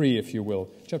chapter 3, if you will.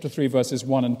 Chapter 3, verses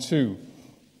 1 and 2.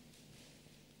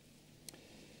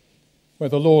 Where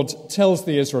the Lord tells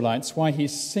the Israelites why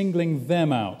he's singling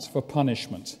them out for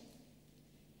punishment.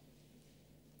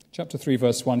 Chapter 3,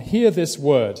 verse 1. Hear this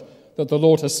word that the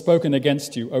Lord has spoken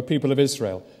against you, O people of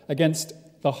Israel, against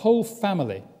the whole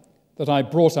family that I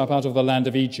brought up out of the land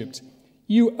of Egypt.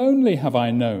 You only have I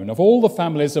known of all the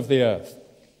families of the earth.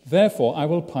 Therefore I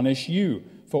will punish you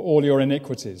for all your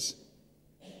iniquities.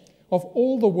 Of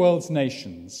all the world's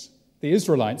nations, the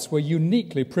Israelites were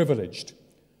uniquely privileged.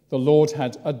 The Lord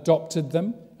had adopted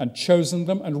them and chosen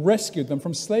them and rescued them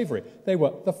from slavery. They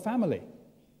were the family.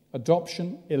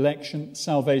 Adoption, election,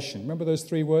 salvation. Remember those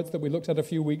 3 words that we looked at a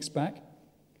few weeks back?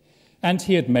 And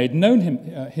he had made known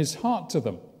his heart to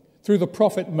them. Through the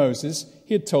prophet Moses,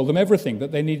 he had told them everything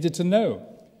that they needed to know.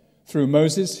 Through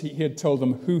Moses, he had told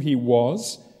them who he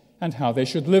was and how they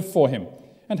should live for him.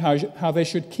 and how they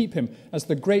should keep him as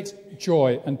the great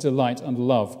joy and delight and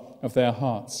love of their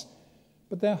hearts.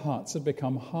 But their hearts had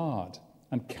become hard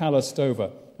and calloused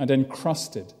over and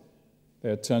encrusted. They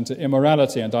had turned to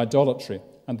immorality and idolatry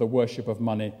and the worship of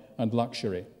money and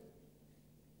luxury.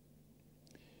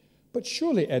 But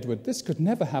surely, Edward, this could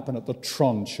never happen at the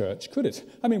Tron Church, could it?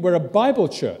 I mean, we're a Bible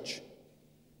church.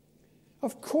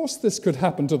 Of course this could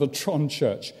happen to the Tron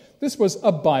Church. This was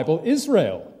a Bible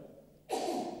Israel.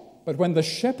 But when the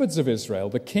shepherds of Israel,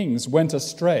 the kings, went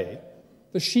astray,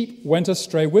 the sheep went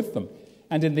astray with them.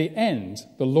 And in the end,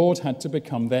 the Lord had to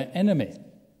become their enemy.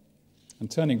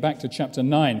 And turning back to chapter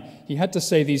 9, he had to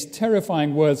say these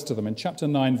terrifying words to them in chapter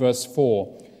 9, verse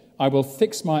 4. I will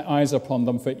fix my eyes upon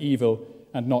them for evil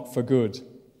and not for good.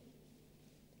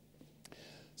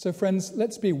 So friends,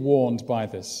 let's be warned by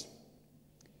this.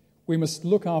 We must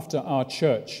look after our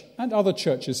church, and other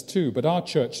churches too, but our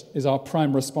church is our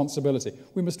prime responsibility.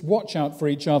 We must watch out for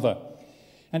each other.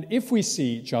 And if we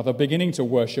see each other beginning to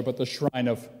worship at the shrine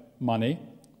of money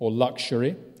or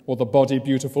luxury or the body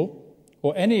beautiful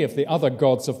or any of the other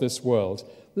gods of this world,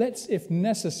 let's, if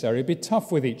necessary, be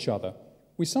tough with each other.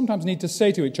 We sometimes need to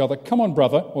say to each other, come on,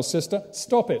 brother or sister,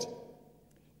 stop it.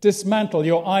 Dismantle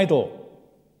your idol.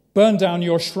 Burn down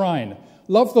your shrine.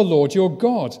 Love the Lord your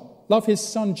God. Love his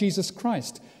Son, Jesus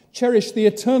Christ. Cherish the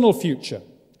eternal future.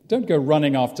 Don't go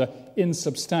running after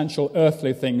insubstantial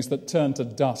earthly things that turn to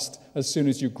dust as soon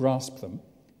as you grasp them.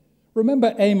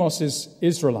 Remember Amos's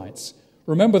Israelites.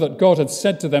 Remember that God had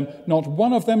said to them, not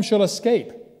one of them shall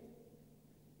escape.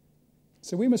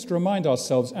 So we must remind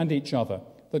ourselves and each other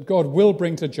that God will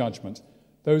bring to judgment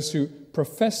those who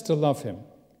profess to love him,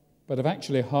 but have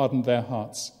actually hardened their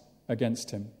hearts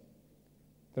against him.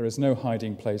 There is no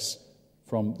hiding place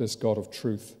from this God of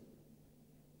truth.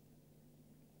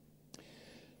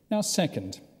 Now,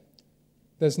 second,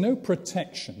 there's no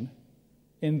protection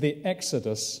in the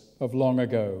Exodus of long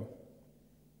ago.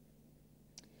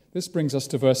 This brings us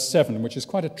to verse 7, which is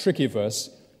quite a tricky verse,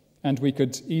 and we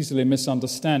could easily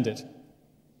misunderstand it.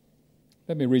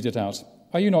 Let me read it out.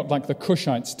 Are you not like the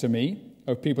Cushites to me,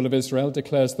 O people of Israel,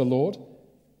 declares the Lord?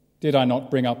 Did I not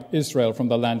bring up Israel from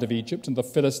the land of Egypt, and the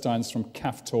Philistines from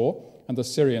Caphtor, and the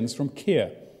Syrians from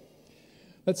Kir?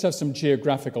 Let's have some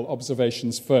geographical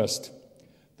observations first.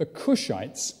 The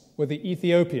Cushites were the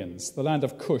Ethiopians. The land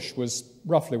of Cush was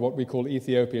roughly what we call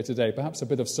Ethiopia today, perhaps a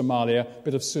bit of Somalia, a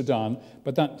bit of Sudan,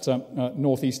 but that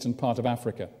northeastern part of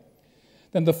Africa.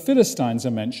 Then the Philistines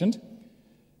are mentioned.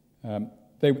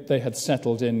 They had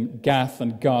settled in Gath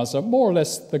and Gaza, more or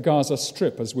less the Gaza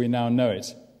Strip as we now know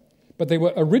it. But they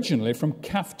were originally from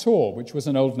Caphtor, which was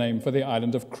an old name for the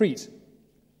island of Crete.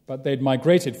 But they'd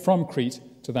migrated from Crete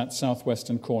to that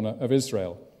southwestern corner of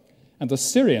Israel. And the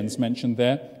Syrians mentioned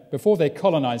there, before they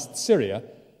colonized Syria,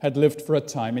 had lived for a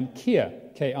time in Kir,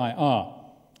 K-I-R.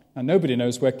 And nobody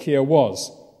knows where Kir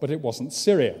was, but it wasn't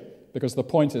Syria, because the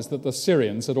point is that the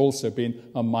Syrians had also been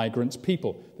a migrant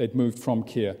people. They'd moved from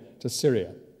Kir to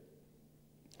Syria.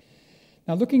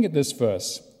 Now, looking at this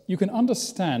verse, you can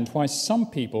understand why some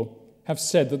people have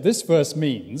said that this verse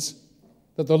means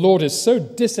that the Lord is so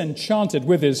disenchanted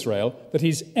with Israel that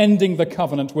he's ending the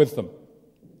covenant with them.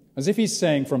 As if he's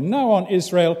saying, from now on,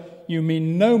 Israel, you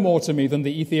mean no more to me than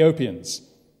the Ethiopians.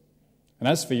 And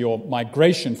as for your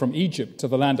migration from Egypt to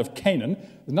the land of Canaan,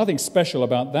 there's nothing special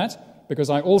about that, because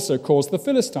I also caused the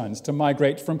Philistines to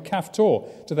migrate from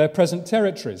Caphtor to their present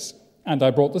territories, and I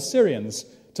brought the Syrians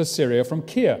to Syria from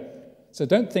Kir. So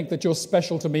don't think that you're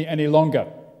special to me any longer.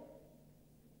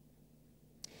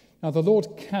 Now, the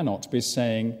Lord cannot be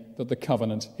saying that the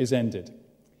covenant is ended.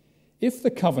 If the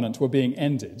covenant were being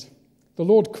ended, the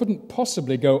Lord couldn't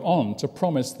possibly go on to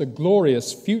promise the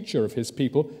glorious future of his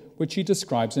people, which he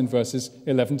describes in verses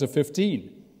 11 to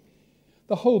 15.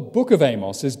 The whole book of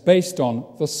Amos is based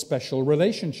on the special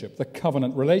relationship, the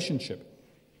covenant relationship.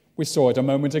 We saw it a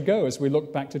moment ago as we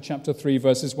looked back to chapter 3,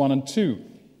 verses 1 and 2.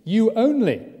 You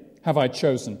only have I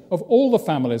chosen of all the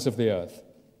families of the earth.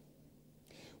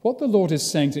 What the Lord is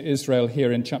saying to Israel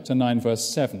here in chapter 9, verse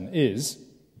 7 is,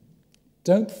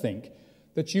 don't think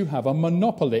that you have a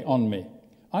monopoly on me.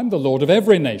 I'm the Lord of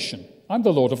every nation. I'm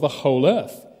the Lord of the whole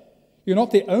earth. You're not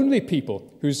the only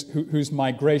people whose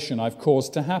migration I've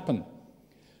caused to happen.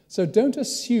 So don't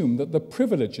assume that the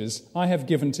privileges I have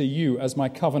given to you as my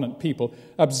covenant people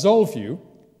absolve you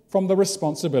from the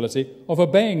responsibility of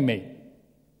obeying me.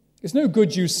 It's no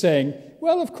good you saying,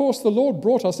 well, of course, the Lord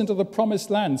brought us into the promised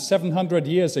land 700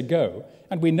 years ago,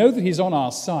 and we know that he's on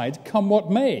our side, come what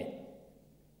may.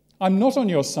 I'm not on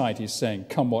your side, he's saying,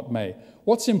 come what may.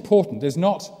 What's important is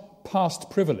not past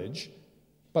privilege,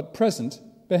 but present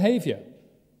behavior.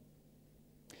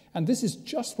 And this is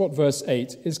just what verse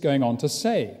 8 is going on to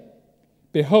say.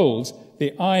 Behold,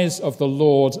 the eyes of the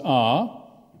Lord are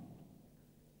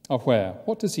where?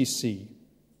 What does he see?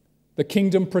 The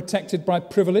kingdom protected by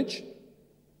privilege?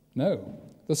 No,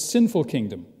 the sinful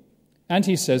kingdom. And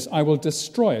he says, I will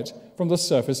destroy it from the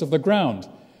surface of the ground.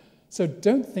 So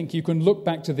don't think you can look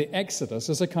back to the Exodus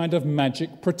as a kind of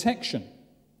magic protection.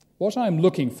 What I'm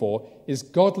looking for is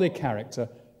godly character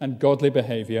and godly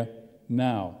behavior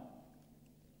now.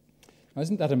 Now,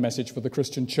 isn't that a message for the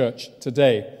Christian church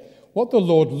today? What the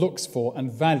Lord looks for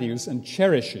and values and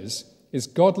cherishes is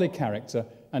godly character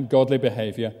and godly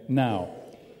behavior now.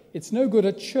 It's no good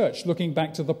a church looking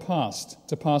back to the past,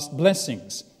 to past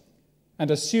blessings, and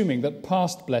assuming that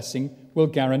past blessing will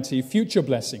guarantee future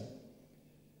blessing.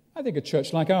 I think a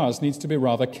church like ours needs to be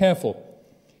rather careful.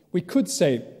 We could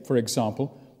say, for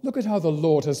example, look at how the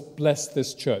Lord has blessed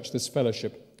this church, this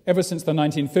fellowship, ever since the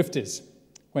 1950s,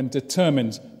 when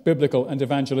determined biblical and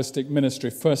evangelistic ministry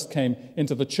first came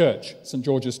into the church, St.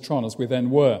 George's Tron, as we then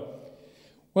were.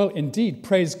 Well, indeed,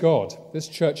 praise God, this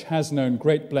church has known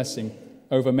great blessing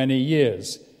over many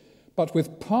years. But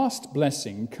with past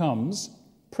blessing comes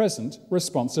present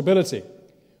responsibility.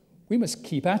 We must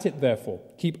keep at it, therefore,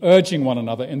 keep urging one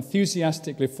another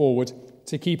enthusiastically forward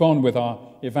to keep on with our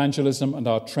evangelism and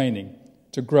our training,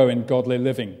 to grow in godly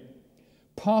living.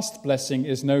 Past blessing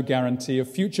is no guarantee of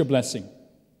future blessing.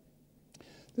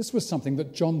 This was something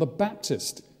that John the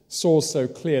Baptist saw so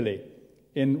clearly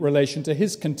in relation to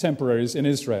his contemporaries in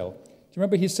Israel. Do you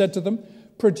remember he said to them,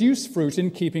 produce fruit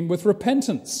in keeping with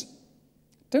repentance.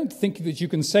 Don't think that you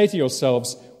can say to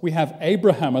yourselves, we have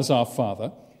Abraham as our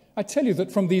father. I tell you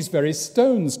that from these very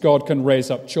stones God can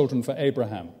raise up children for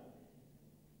Abraham.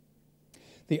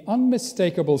 The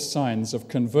unmistakable signs of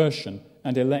conversion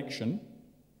and election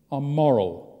are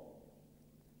moral.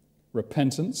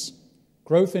 Repentance,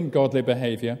 growth in godly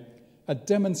behavior, a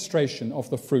demonstration of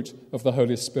the fruit of the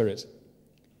Holy Spirit.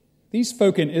 These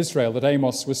folk in Israel that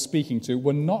Amos was speaking to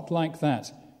were not like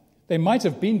that. They might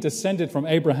have been descended from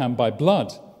Abraham by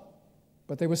blood,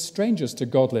 but they were strangers to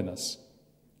godliness,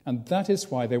 and that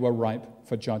is why they were ripe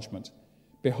for judgment.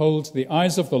 Behold, the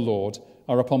eyes of the Lord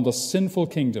are upon the sinful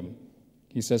kingdom,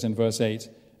 he says in verse 8,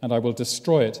 and I will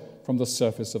destroy it from the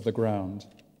surface of the ground.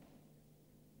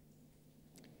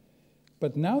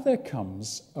 But now there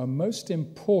comes a most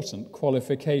important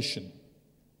qualification.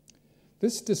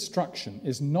 This destruction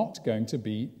is not going to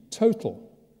be total.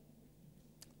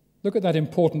 Look at that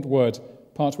important word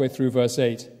partway through verse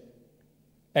 8.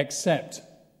 Except.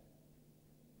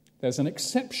 There's an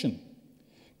exception.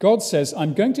 God says,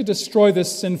 I'm going to destroy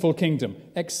this sinful kingdom,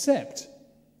 except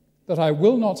that I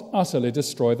will not utterly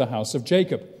destroy the house of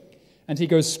Jacob. And he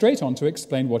goes straight on to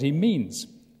explain what he means.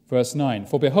 Verse 9,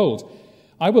 for behold,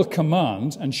 I will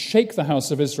command and shake the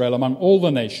house of Israel among all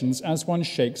the nations as one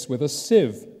shakes with a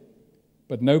sieve,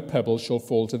 but no pebble shall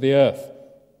fall to the earth.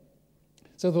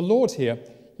 So the Lord here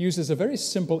uses a very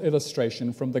simple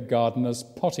illustration from the gardener's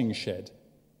potting shed.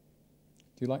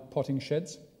 Do you like potting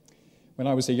sheds? When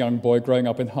I was a young boy growing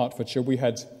up in Hertfordshire, we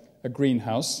had a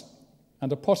greenhouse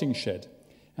and a potting shed.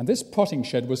 And this potting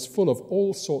shed was full of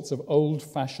all sorts of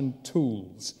old-fashioned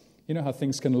tools. You know how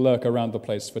things can lurk around the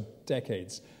place for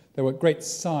decades. There were great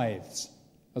scythes,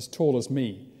 as tall as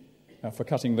me, for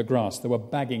cutting the grass. There were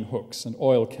bagging hooks and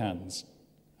oil cans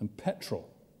and petrol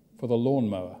for the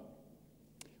lawnmower.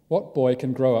 What boy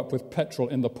can grow up with petrol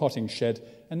in the potting shed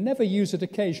and never use it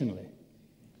occasionally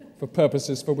for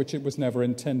purposes for which it was never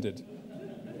intended?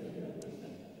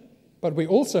 But we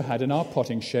also had in our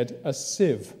potting shed a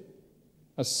sieve,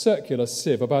 a circular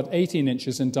sieve about 18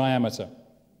 inches in diameter.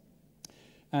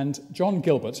 And John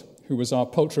Gilbert, who was our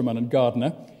poultryman and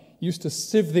gardener, used to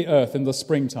sieve the earth in the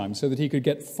springtime so that he could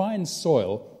get fine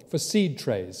soil for seed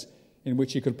trays in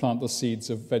which he could plant the seeds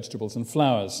of vegetables and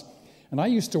flowers. And I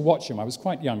used to watch him. I was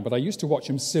quite young, but I used to watch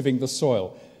him sieving the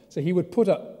soil. So he would put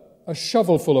a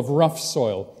shovelful of rough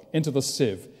soil into the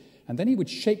sieve, and then he would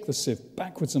shake the sieve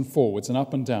backwards and forwards and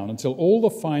up and down until all the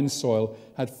fine soil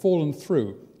had fallen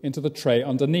through into the tray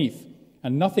underneath,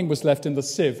 and nothing was left in the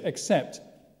sieve except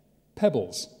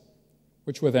pebbles,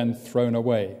 which were then thrown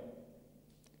away.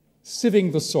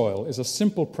 Sieving the soil is a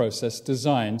simple process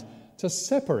designed to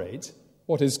separate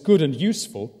what is good and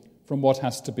useful from what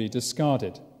has to be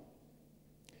discarded.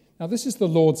 Now, this is the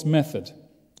Lord's method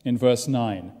in verse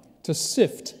 9, to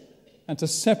sift and to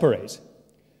separate.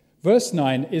 Verse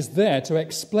 9 is there to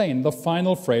explain the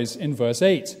final phrase in verse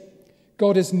 8.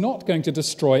 God is not going to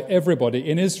destroy everybody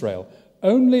in Israel,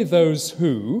 only those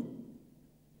who,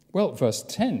 well, verse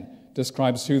 10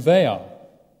 describes who they are.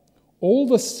 All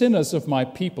the sinners of my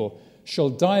people shall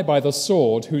die by the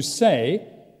sword who say,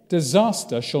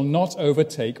 disaster shall not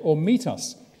overtake or meet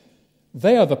us.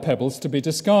 They are the pebbles to be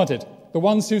discarded, the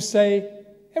ones who say,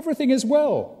 everything is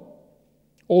well.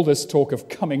 All this talk of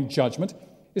coming judgment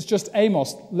is just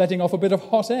Amos letting off a bit of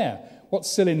hot air. What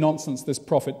silly nonsense this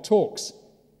prophet talks.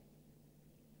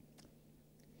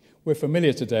 We're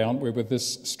familiar today, aren't we, with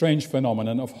this strange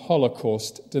phenomenon of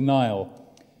Holocaust denial.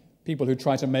 People who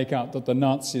try to make out that the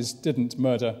Nazis didn't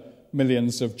murder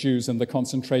millions of Jews in the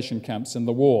concentration camps in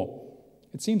the war.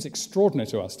 It seems extraordinary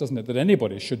to us, doesn't it, that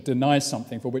anybody should deny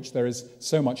something for which there is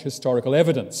so much historical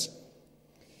evidence.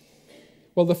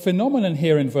 Well, the phenomenon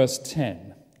here in verse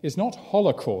 10 is not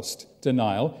Holocaust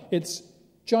denial, it's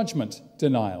judgment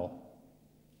denial.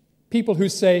 People who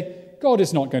say, God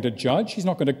is not going to judge, he's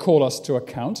not going to call us to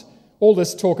account. All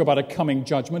this talk about a coming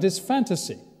judgment is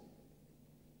fantasy.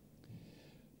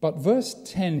 But verse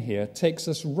 10 here takes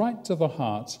us right to the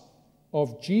heart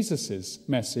of Jesus'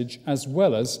 message as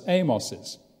well as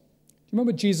Amos's. Do you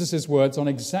remember Jesus' words on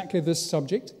exactly this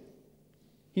subject?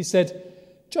 He said,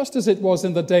 just as it was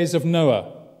in the days of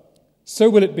Noah, so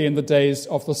will it be in the days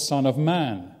of the Son of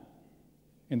Man.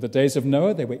 In the days of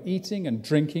Noah, they were eating and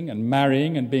drinking and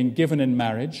marrying and being given in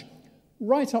marriage,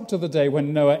 right up to the day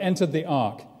when Noah entered the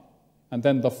ark, and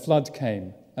then the flood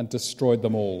came and destroyed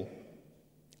them all.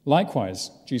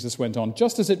 Likewise, Jesus went on,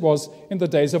 just as it was in the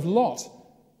days of Lot.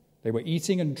 They were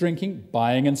eating and drinking,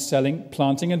 buying and selling,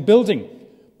 planting and building.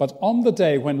 But on the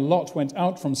day when Lot went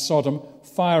out from Sodom,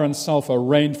 fire and sulfur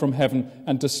rained from heaven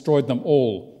and destroyed them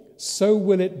all. So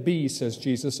will it be, says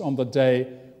Jesus, on the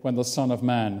day when the Son of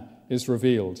Man is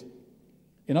revealed.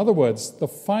 In other words, the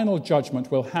final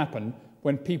judgment will happen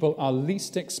when people are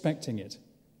least expecting it.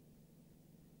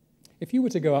 If you were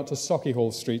to go out to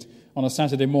Sauchiehall Street on a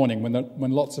Saturday morning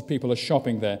when lots of people are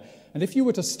shopping there, and if you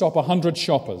were to stop 100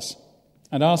 shoppers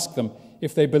and ask them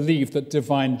if they believed that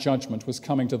divine judgment was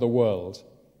coming to the world,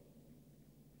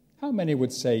 how many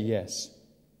would say yes?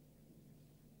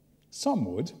 Some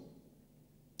would.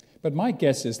 But my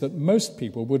guess is that most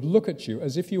people would look at you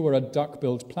as if you were a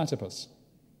duck-billed platypus.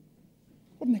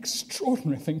 What an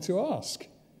extraordinary thing to ask.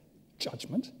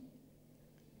 Judgment.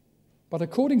 But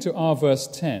according to our verse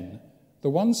 10, the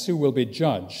ones who will be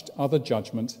judged are the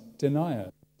judgment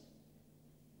deniers.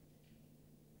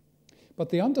 But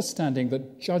the understanding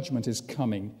that judgment is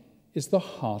coming is the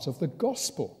heart of the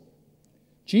gospel.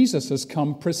 Jesus has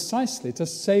come precisely to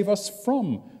save us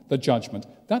from the judgment.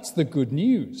 That's the good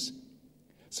news.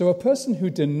 So a person who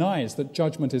denies that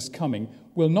judgment is coming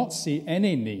will not see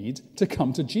any need to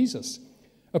come to Jesus.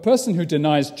 A person who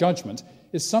denies judgment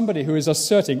is somebody who is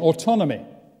asserting autonomy.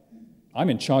 I'm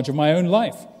in charge of my own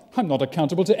life. I'm not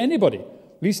accountable to anybody,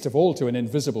 least of all to an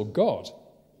invisible God.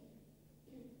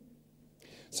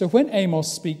 So when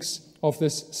Amos speaks of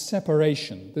this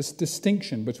separation, this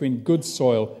distinction between good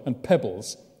soil and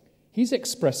pebbles, he's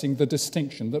expressing the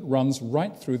distinction that runs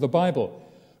right through the Bible,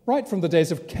 right from the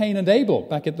days of Cain and Abel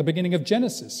back at the beginning of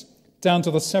Genesis, down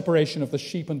to the separation of the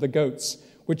sheep and the goats,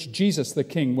 which Jesus the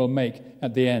King will make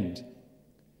at the end.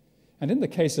 And in the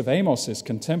case of Amos's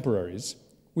contemporaries,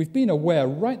 we've been aware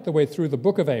right the way through the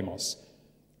book of Amos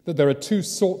that there are two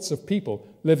sorts of people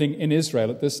living in Israel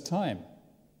at this time.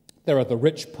 There are the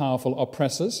rich, powerful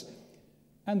oppressors,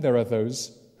 and there are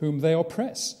those whom they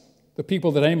oppress, the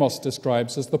people that Amos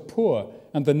describes as the poor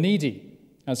and the needy,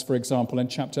 as, for example, in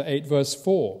chapter 8, verse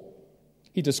 4.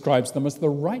 He describes them as the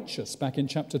righteous back in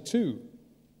chapter 2.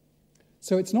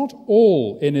 So it's not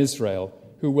all in Israel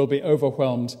who will be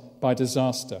overwhelmed by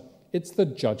disaster. It's the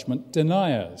judgment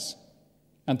deniers.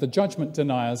 And the judgment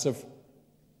deniers of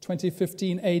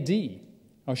 2015 AD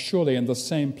are surely in the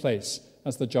same place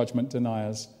as the judgment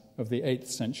deniers of the 8th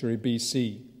century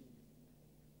BC.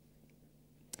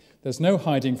 There's no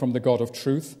hiding from the God of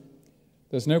truth.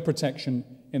 There's no protection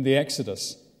in the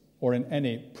Exodus or in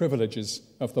any privileges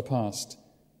of the past.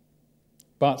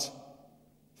 But,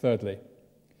 thirdly,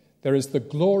 there is the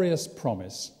glorious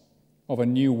promise of a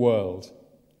new world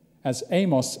as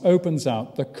Amos opens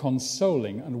out the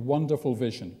consoling and wonderful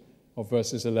vision of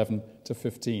verses 11 to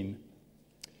 15.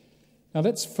 Now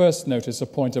let's first notice a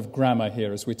point of grammar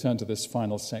here as we turn to this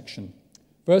final section.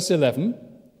 Verse 11,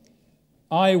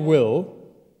 I will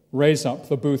raise up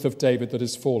the booth of David that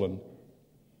is fallen.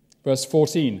 Verse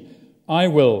 14, I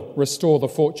will restore the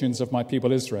fortunes of my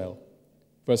people Israel.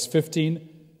 Verse 15,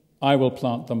 I will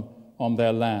plant them on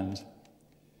their land.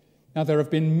 Now, there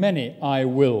have been many I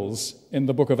wills in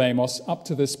the book of Amos up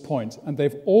to this point, and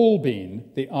they've all been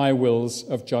the I wills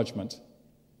of judgment.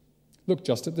 Look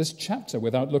just at this chapter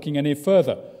without looking any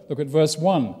further. Look at verse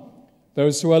 1.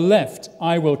 Those who are left,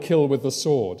 I will kill with the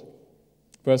sword.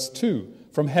 Verse 2,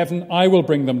 from heaven I will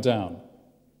bring them down.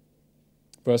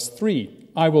 Verse 3,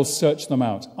 I will search them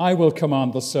out. I will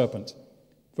command the serpent.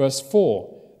 Verse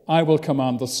 4, I will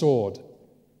command the sword.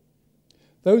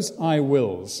 Those I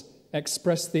wills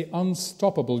express the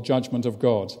unstoppable judgment of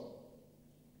God.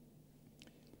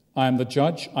 I am the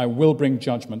judge. I will bring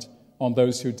judgment on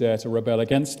those who dare to rebel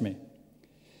against me.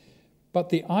 But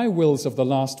the I wills of the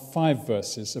last 5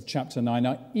 verses of chapter 9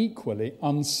 are equally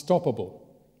unstoppable.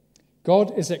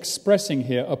 God is expressing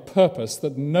here a purpose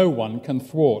that no one can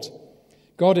thwart.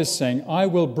 God is saying, I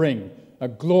will bring a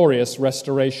glorious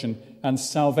restoration and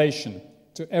salvation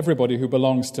to everybody who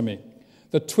belongs to me.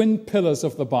 The twin pillars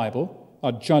of the Bible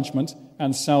are judgment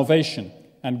and salvation,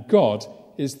 and God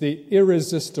is the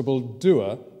irresistible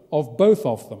doer of both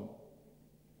of them.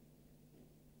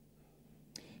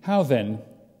 How then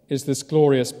is this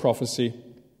glorious prophecy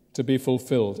to be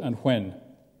fulfilled, and when?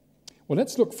 Well,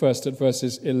 let's look first at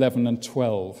verses 11 and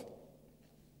 12.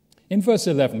 In verse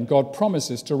 11, God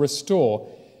promises to restore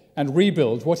and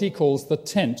rebuild what he calls the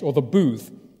tent or the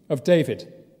booth of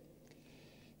David.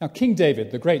 Now, King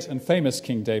David, the great and famous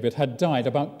King David, had died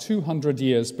about 200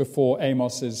 years before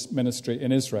Amos's ministry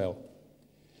in Israel.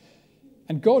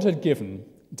 And God had given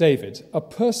David a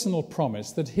personal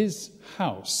promise that his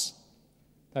house,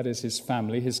 that is his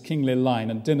family, his kingly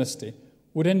line and dynasty,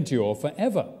 would endure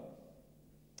forever.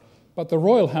 But the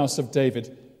royal house of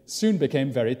David soon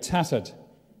became very tattered.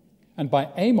 And by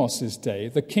Amos's day,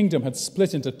 the kingdom had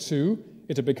split into 2.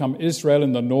 It had become Israel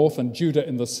in the north and Judah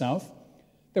in the south.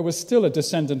 There was still a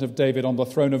descendant of David on the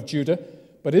throne of Judah,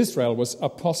 but Israel was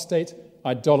apostate,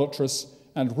 idolatrous,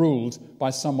 and ruled by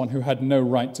someone who had no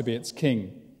right to be its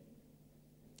king.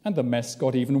 And the mess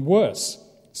got even worse.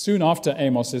 Soon after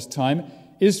Amos's time,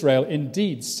 Israel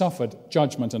indeed suffered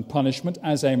judgment and punishment,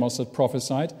 as Amos had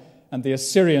prophesied, and the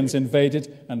Assyrians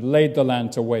invaded and laid the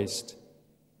land to waste.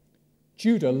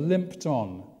 Judah limped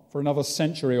on for another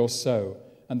century or so,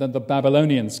 and then the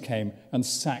Babylonians came and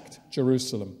sacked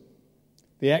Jerusalem.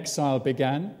 The exile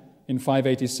began in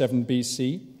 587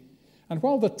 BC, and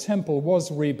while the temple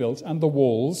was rebuilt and the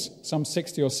walls, some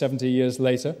 60 or 70 years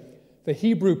later, the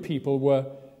Hebrew people were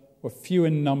few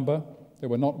in number, they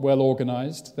were not well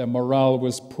organized, their morale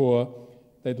was poor,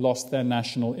 they'd lost their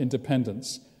national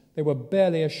independence. They were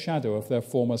barely a shadow of their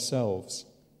former selves.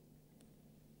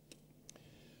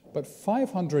 But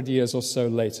 500 years or so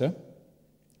later,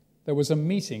 there was a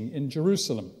meeting in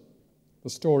Jerusalem. The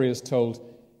story is told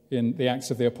in the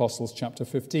Acts of the Apostles, chapter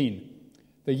 15.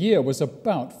 The year was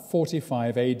about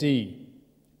 45 AD.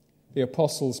 The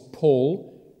apostles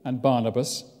Paul and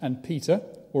Barnabas and Peter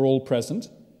were all present.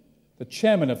 The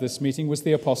chairman of this meeting was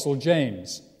the apostle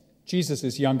James,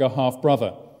 Jesus' younger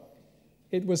half-brother.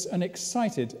 It was an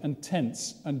excited and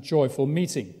tense and joyful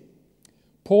meeting.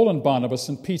 Paul and Barnabas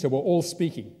and Peter were all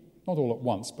speaking, not all at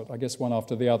once, but I guess one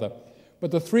after the other.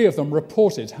 But the 3 of them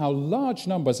reported how large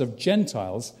numbers of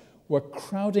Gentiles were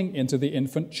crowding into the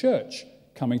infant church,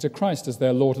 coming to Christ as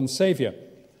their Lord and Savior.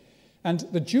 And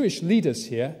the Jewish leaders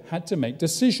here had to make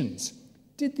decisions.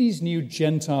 Did these new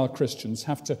Gentile Christians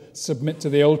have to submit to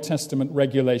the Old Testament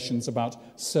regulations about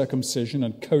circumcision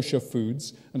and kosher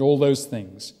foods and all those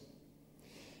things?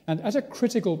 And at a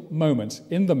critical moment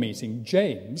in the meeting,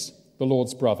 James, the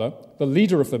Lord's brother, the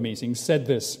leader of the meeting, said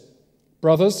this,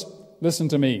 "Brothers, listen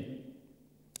to me.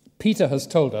 Peter has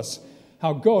told us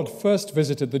how God first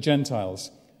visited the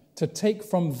Gentiles to take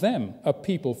from them a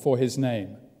people for his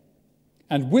name.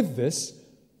 And with this,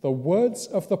 the words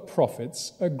of the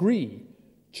prophets agree,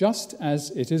 just as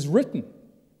it is written."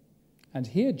 And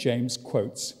here James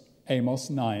quotes Amos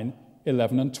 9,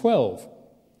 11 and 12.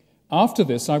 "After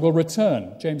this I will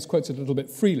return." James quotes it a little bit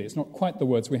freely. It's not quite the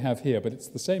words we have here, but it's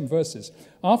the same verses.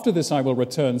 "After this I will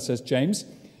return," says James,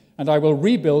 "and I will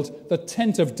rebuild the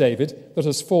tent of David that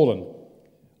has fallen.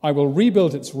 I will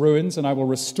rebuild its ruins, and I will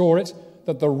restore it,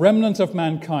 that the remnant of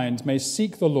mankind may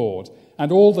seek the Lord,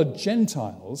 and all the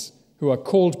Gentiles who are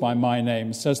called by my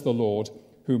name, says the Lord,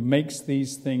 who makes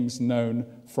these things known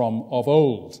from of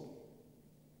old."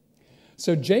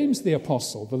 So James the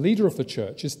Apostle, the leader of the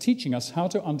church, is teaching us how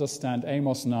to understand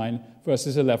Amos 9,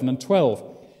 verses 11 and 12.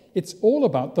 It's all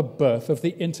about the birth of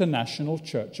the international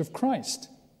Church of Christ.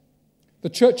 The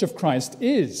Church of Christ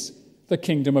is the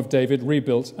kingdom of David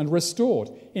rebuilt and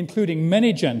restored, including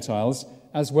many Gentiles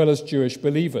as well as Jewish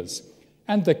believers.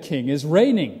 And the king is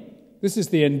reigning. This is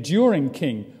the enduring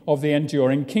king of the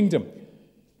enduring kingdom.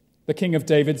 The king of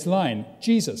David's line,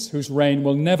 Jesus, whose reign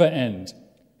will never end,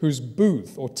 whose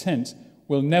booth or tent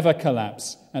will never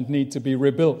collapse and need to be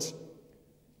rebuilt,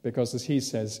 because, as he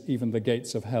says, even the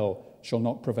gates of hell shall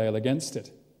not prevail against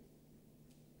it.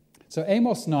 So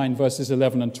Amos 9, verses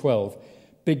 11 and 12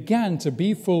 began to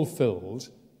be fulfilled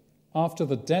after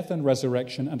the death and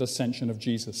resurrection and ascension of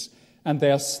Jesus. And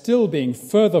they are still being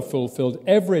further fulfilled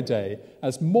every day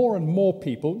as more and more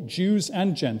people, Jews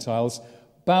and Gentiles,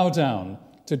 bow down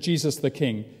to Jesus the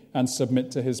King and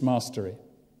submit to his mastery.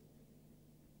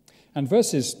 And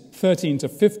verses 13 to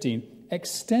 15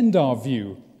 extend our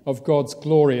view of God's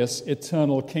glorious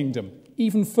eternal kingdom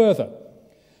even further.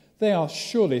 They are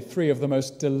surely three of the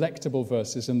most delectable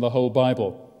verses in the whole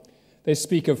Bible. They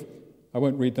speak of, I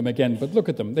won't read them again, but look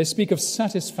at them. They speak of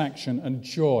satisfaction and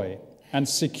joy and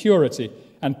security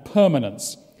and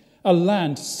permanence, a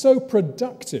land so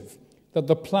productive that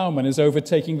the ploughman is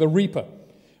overtaking the reaper,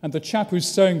 and the chap who's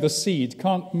sowing the seed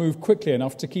can't move quickly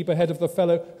enough to keep ahead of the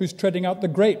fellow who's treading out the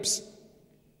grapes.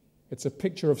 It's a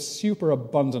picture of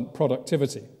superabundant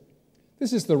productivity.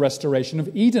 This is the restoration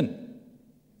of Eden.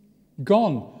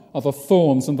 Gone are the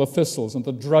thorns and the thistles and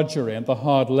the drudgery and the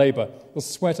hard labor, the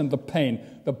sweat and the pain,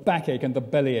 the backache and the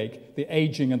bellyache, the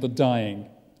aging and the dying.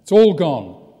 It's all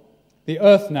gone. The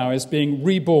earth now is being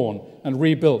reborn and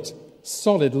rebuilt,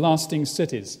 solid, lasting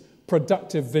cities,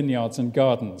 productive vineyards and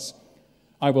gardens.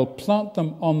 I will plant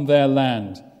them on their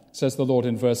land, says the Lord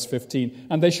in verse 15,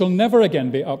 and they shall never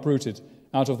again be uprooted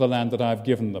out of the land that I have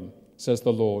given them, says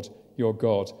the Lord your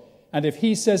God. And if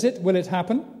he says it, will it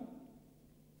happen?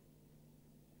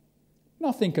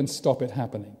 Nothing can stop it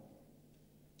happening.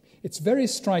 It's very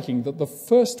striking that the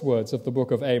first words of the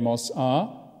book of Amos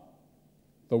are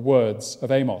the words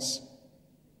of Amos.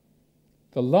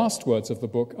 The last words of the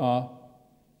book are,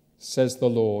 says the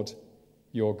Lord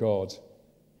your God.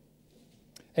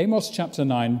 Amos chapter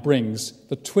 9 brings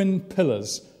the twin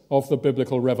pillars of the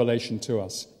biblical revelation to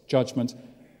us, judgment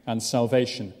and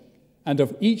salvation. And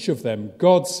of each of them,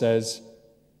 God says,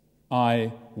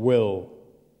 I will.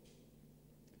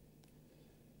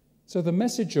 So the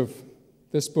message of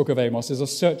this book of Amos is a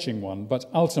searching one, but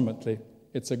ultimately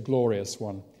it's a glorious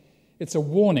one. It's a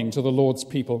warning to the Lord's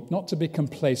people not to be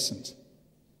complacent,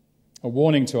 a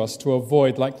warning to us to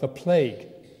avoid, like the plague,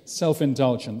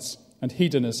 self-indulgence and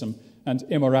hedonism and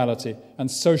immorality and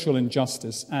social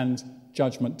injustice and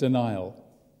judgment denial.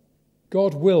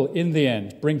 God will, in the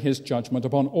end, bring his judgment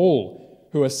upon all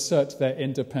who assert their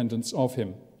independence of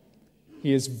him.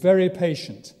 He is very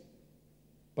patient,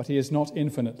 but he is not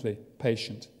infinitely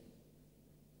patient.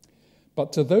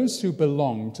 But to those who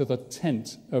belong to the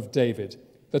tent of David,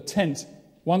 the tent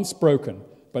once broken,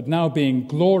 but now being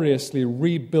gloriously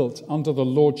rebuilt under the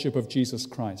lordship of Jesus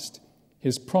Christ,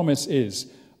 his promise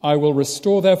is, I will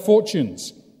restore their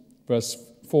fortunes, verse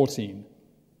 14.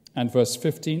 And verse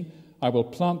 15, I will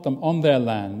plant them on their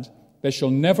land. They shall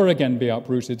never again be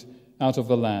uprooted out of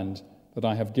the land that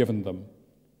I have given them,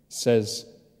 says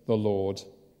the Lord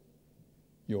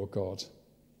your God.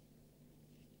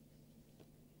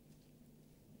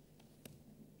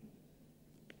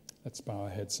 Let's bow our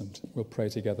heads and we'll pray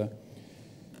together.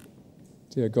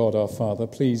 Dear God, our Father,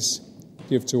 please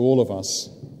give to all of us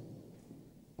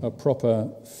a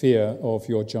proper fear of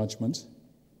your judgment.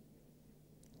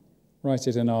 Write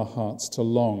it in our hearts to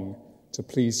long to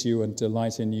please you and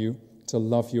delight in you, to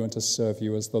love you and to serve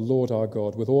you as the Lord our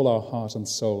God with all our heart and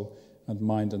soul and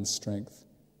mind and strength.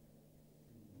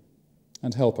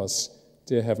 And help us,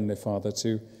 dear Heavenly Father,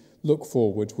 to look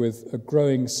forward with a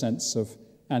growing sense of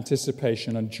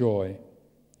anticipation and joy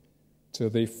to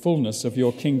the fullness of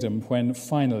your kingdom when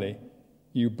finally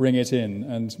you bring it in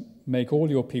and make all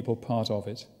your people part of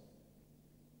it.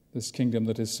 This kingdom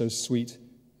that is so sweet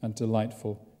and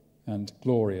delightful and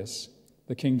glorious,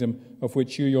 the kingdom of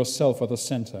which you yourself are the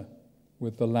center,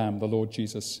 with the Lamb, the Lord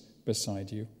Jesus,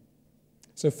 beside you.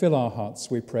 So fill our hearts,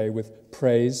 we pray, with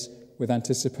praise, with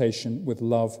anticipation, with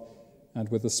love, and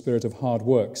with the spirit of hard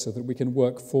work, so that we can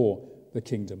work for the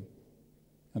kingdom.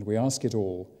 And we ask it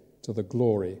all to the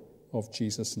glory of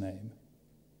Jesus' name.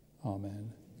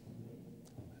 Amen.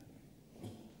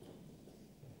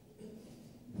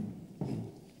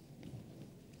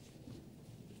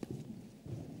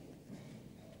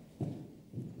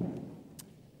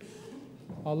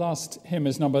 Our last hymn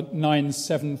is number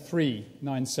 973,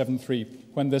 973.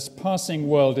 When this passing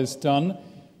world is done,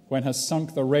 when has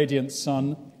sunk the radiant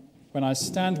sun, when I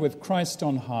stand with Christ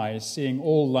on high, seeing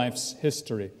all life's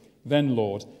history, then,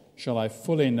 Lord, shall I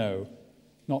fully know,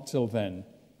 not till then,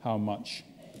 how much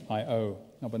I owe.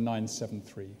 Number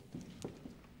 973.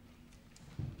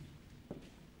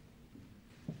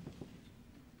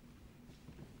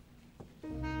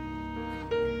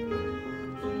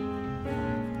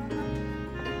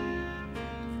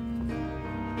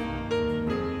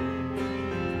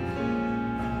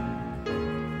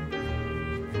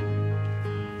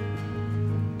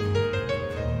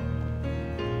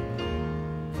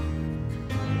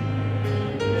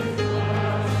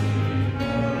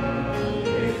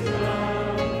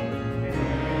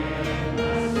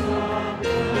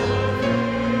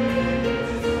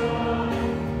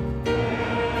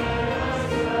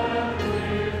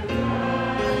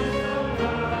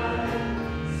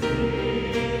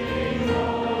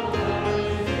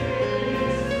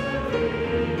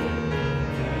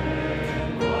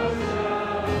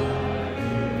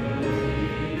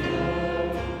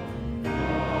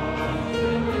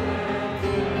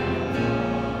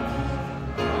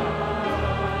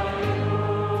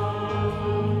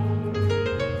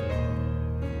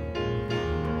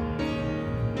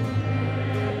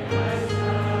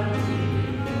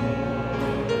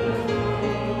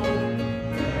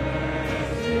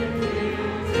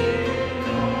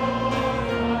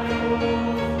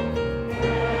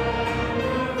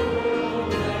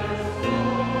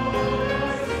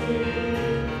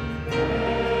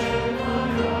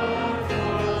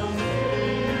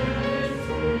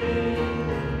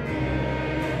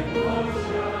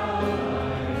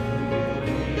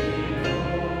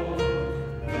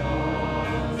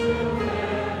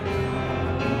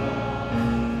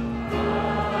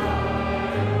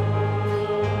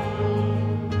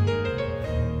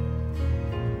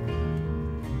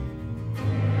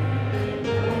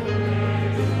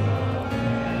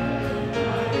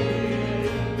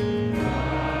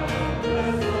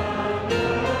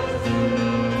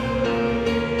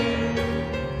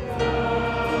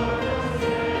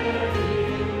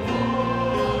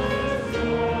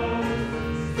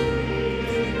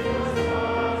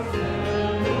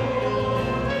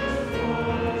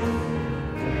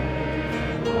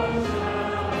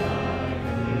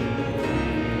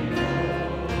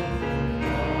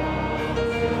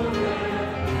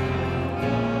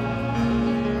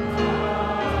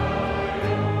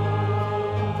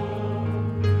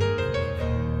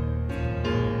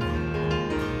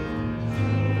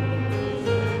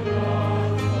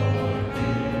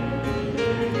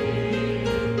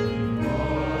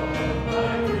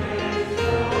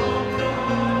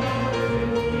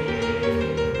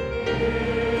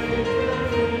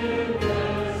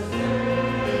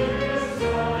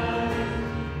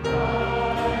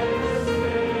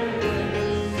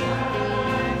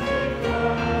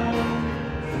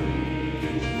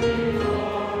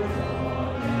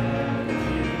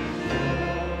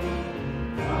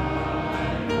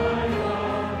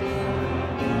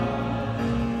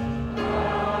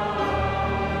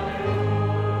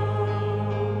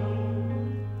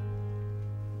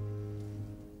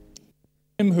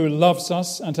 him who loves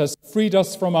us and has freed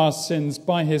us from our sins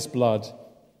by his blood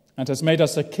and has made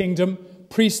us a kingdom,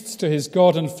 priests to his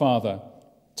God and Father.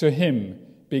 To him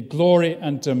be glory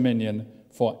and dominion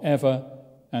forever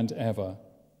and ever.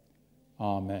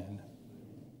 Amen.